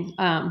interesting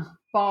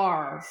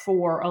bar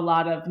for a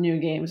lot of new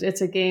games.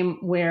 It's a game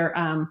where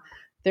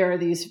there are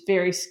these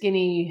very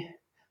skinny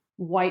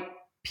white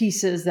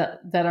pieces that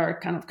are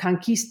kind of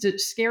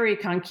scary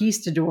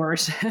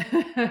conquistadors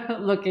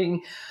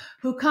looking,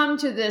 who come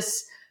to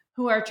this,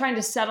 who are trying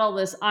to settle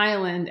this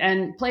island,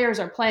 and players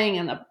are playing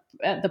in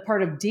the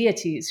part of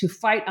deities who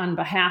fight on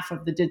behalf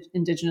of the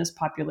indigenous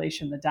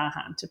population, the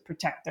Dahan, to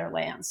protect their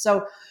lands.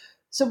 So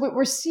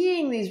we're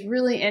seeing these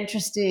really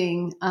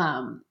interesting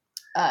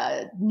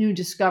new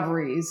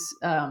discoveries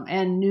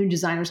and new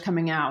designers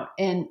coming out.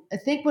 And I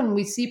think when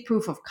we see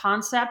proof of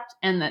concept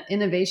and that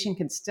innovation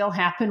can still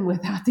happen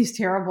without these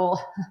terrible,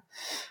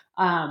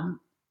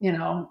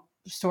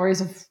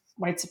 stories of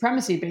white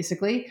supremacy,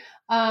 basically,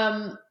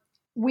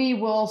 we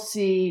will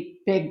see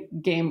big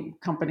game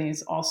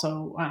companies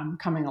also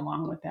coming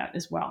along with that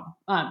as well,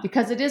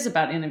 because it is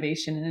about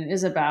innovation and it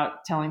is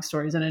about telling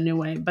stories in a new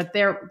way. But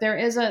there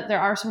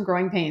are some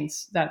growing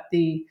pains that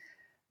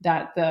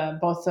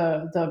both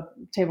the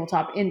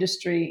tabletop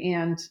industry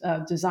and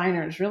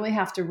designers really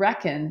have to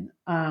reckon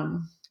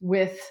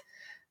with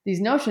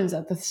these notions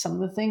that some of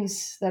the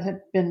things that have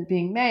been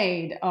being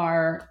made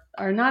are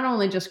not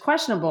only just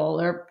questionable,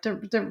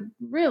 they're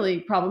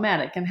really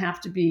problematic and have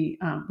to be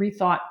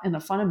rethought in a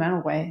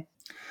fundamental way.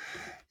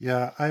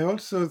 Yeah, I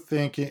also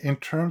think in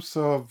terms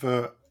of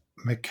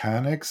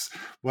mechanics,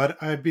 what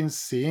I've been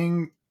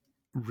seeing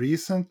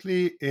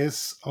recently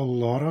is a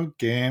lot of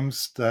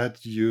games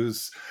that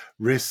use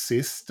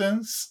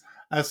resistance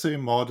as a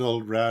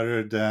model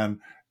rather than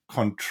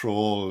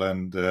control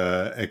and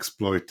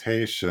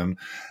exploitation.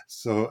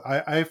 So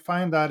I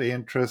find that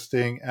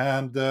interesting,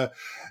 and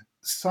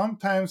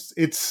sometimes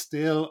it's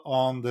still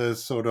on the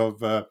sort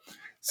of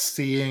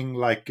seeing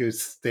like a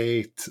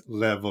state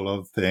level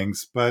of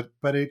things, but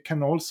it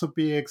can also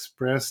be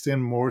expressed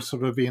in more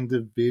sort of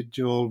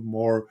individual,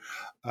 more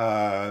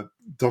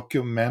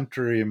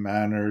documentary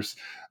manners.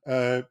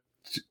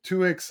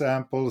 Two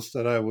examples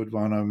that I would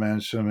want to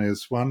mention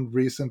is one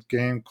recent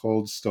game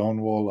called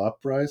Stonewall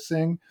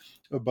Uprising,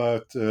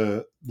 about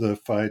the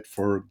fight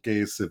for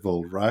gay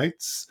civil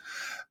rights,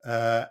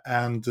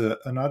 and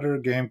another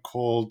game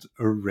called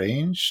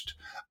Arranged,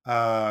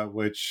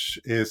 which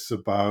is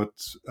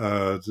about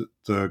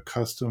the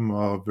custom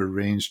of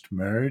arranged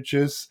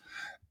marriages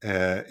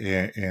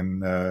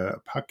in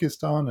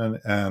Pakistan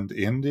and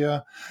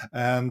India.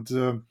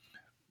 And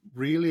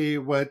really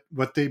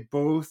what they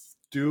both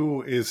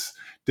do is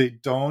they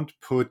don't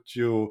put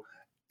you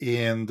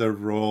in the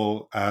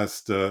role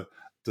as the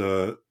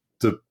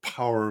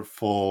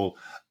powerful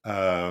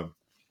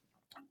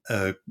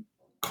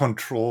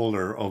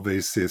controller of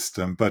a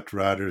system, but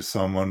rather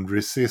someone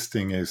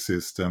resisting a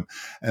system,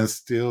 and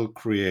still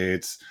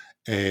creates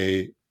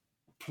a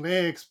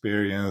play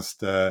experience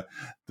that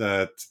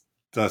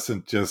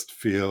doesn't just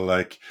feel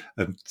like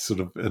a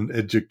sort of an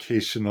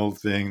educational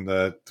thing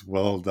that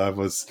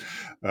was,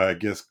 I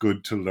guess,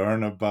 good to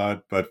learn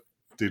about, but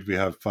did we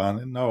have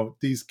fun? No,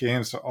 these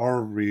games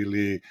are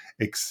really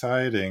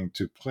exciting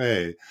to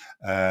play,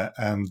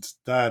 and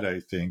that I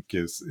think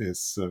is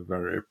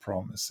very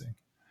promising.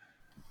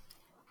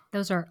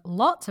 Those are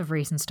lots of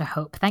reasons to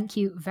hope. Thank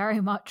you very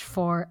much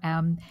for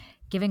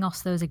giving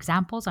us those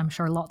examples. I'm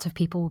sure lots of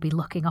people will be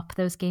looking up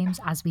those games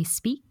as we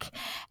speak.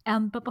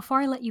 But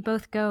before I let you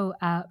both go,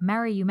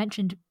 Mary, you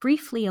mentioned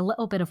briefly a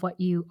little bit of what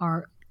you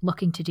are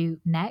looking to do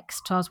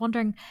next. So I was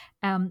wondering,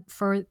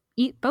 for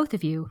both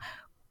of you,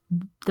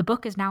 the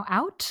book is now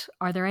out.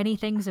 Are there any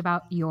things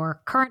about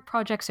your current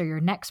projects or your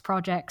next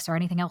projects or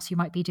anything else you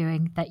might be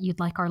doing that you'd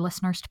like our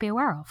listeners to be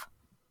aware of?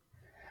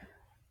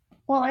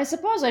 Well, I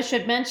suppose I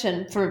should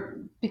mention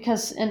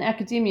because in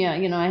academia,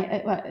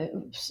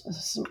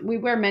 we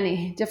wear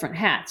many different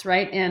hats,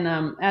 right? And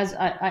as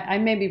I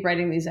may be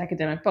writing these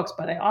academic books,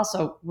 but I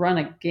also run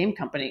a game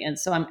company, and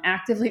so I'm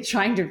actively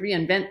trying to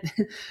reinvent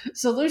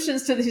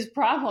solutions to these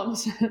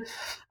problems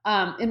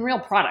in real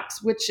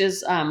products, which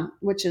is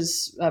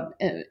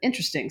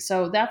interesting.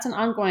 So that's an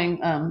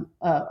ongoing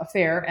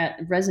affair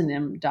at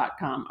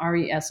resonym.com,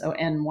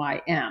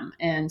 RESONYM,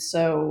 and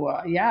so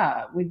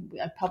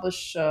I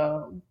publish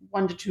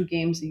 1 to 2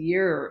 games a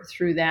year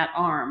through that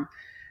arm,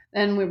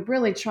 and we're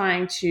really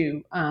trying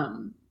to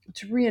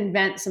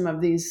reinvent some of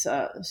these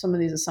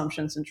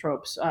assumptions and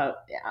tropes,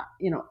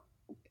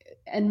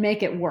 and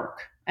make it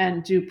work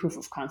and do proof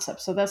of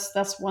concept. So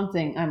that's one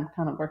thing I'm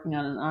kind of working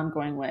on in an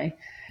ongoing way.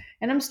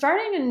 And I'm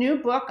starting a new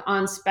book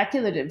on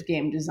speculative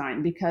game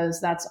design,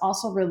 because that's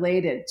also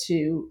related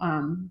to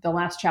the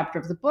last chapter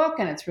of the book,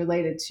 and it's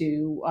related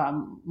to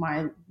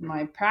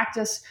my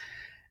practice,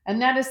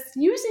 and that is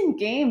using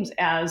games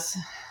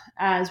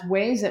as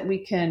ways that we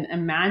can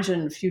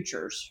imagine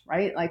futures,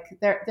 right? Like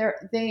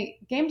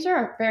games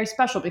are very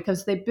special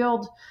because they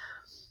build.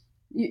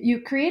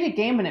 You create a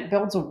game and it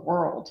builds a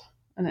world,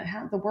 and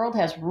the world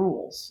has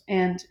rules,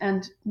 and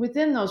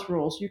within those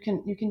rules you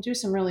can do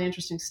some really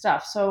interesting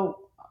stuff. So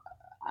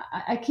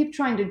I keep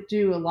trying to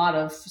do a lot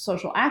of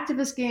social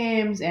activist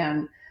games,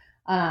 and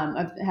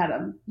I've had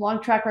a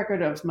long track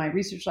record of my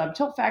research lab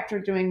Tilt Factor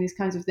doing these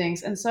kinds of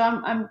things. And so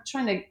I'm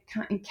trying to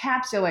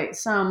encapsulate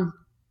some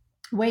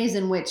ways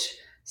in which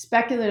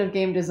speculative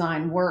game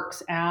design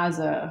works as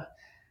a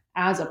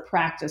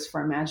practice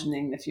for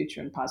imagining the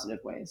future in positive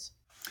ways.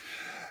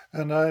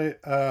 And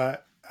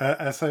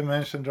as I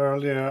mentioned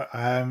earlier,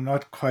 I'm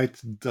not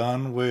quite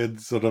done with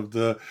sort of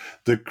the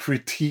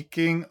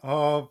critiquing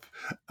of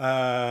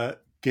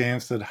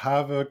games that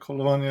have a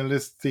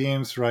colonialist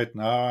themes. Right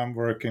now, I'm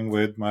working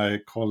with my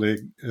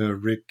colleague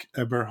Rick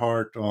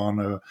Eberhardt on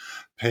a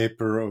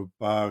paper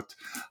about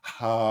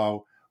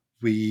how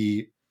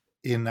we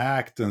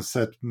enact and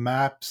set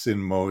maps in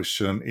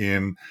motion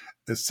in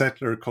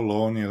settler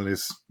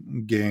colonialist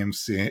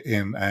games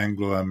in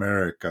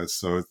Anglo-America.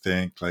 So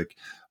think like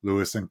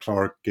Lewis and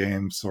Clark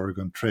games,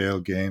 Oregon Trail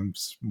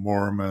games,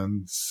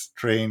 Mormons,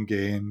 train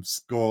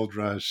games, Gold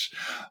Rush,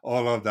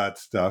 all of that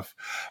stuff.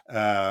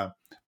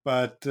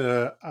 But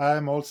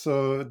I'm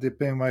also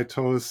dipping my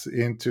toes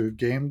into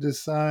game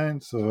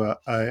design. So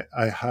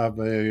I have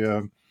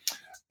a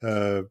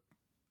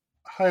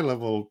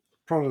high-level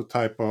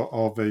prototype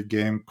of a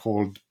game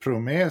called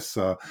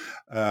Promesa,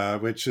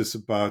 which is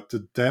about the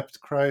debt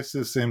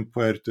crisis in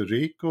Puerto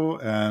Rico.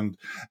 And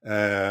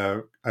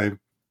I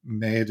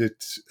made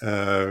it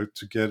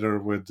together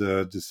with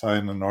the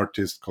design and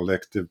artist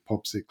collective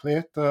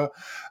Popsicleta,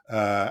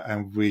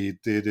 and we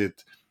did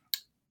it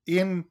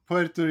in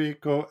Puerto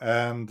Rico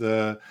and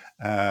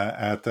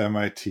at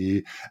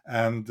MIT.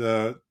 And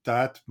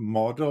that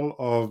model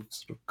of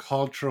sort of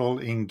cultural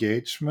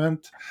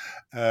engagement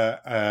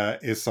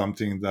is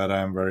something that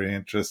I'm very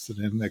interested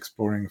in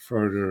exploring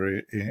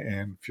further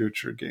in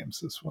future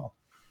games as well.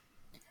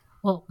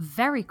 Well,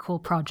 very cool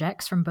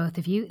projects from both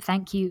of you.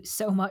 Thank you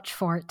so much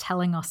for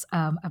telling us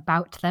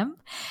about them.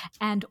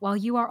 And while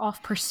you are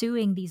off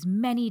pursuing these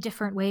many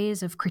different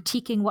ways of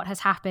critiquing what has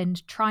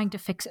happened, trying to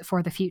fix it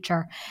for the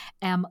future,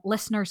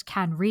 listeners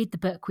can read the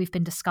book we've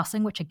been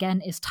discussing, which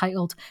again is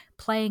titled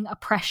Playing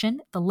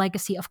Oppression, The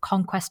Legacy of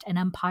Conquest and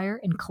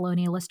Empire in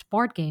Colonialist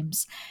Board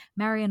Games.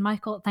 Mary and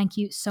Mikael, thank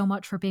you so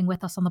much for being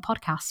with us on the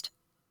podcast.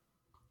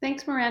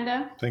 Thanks,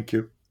 Miranda. Thank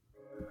you.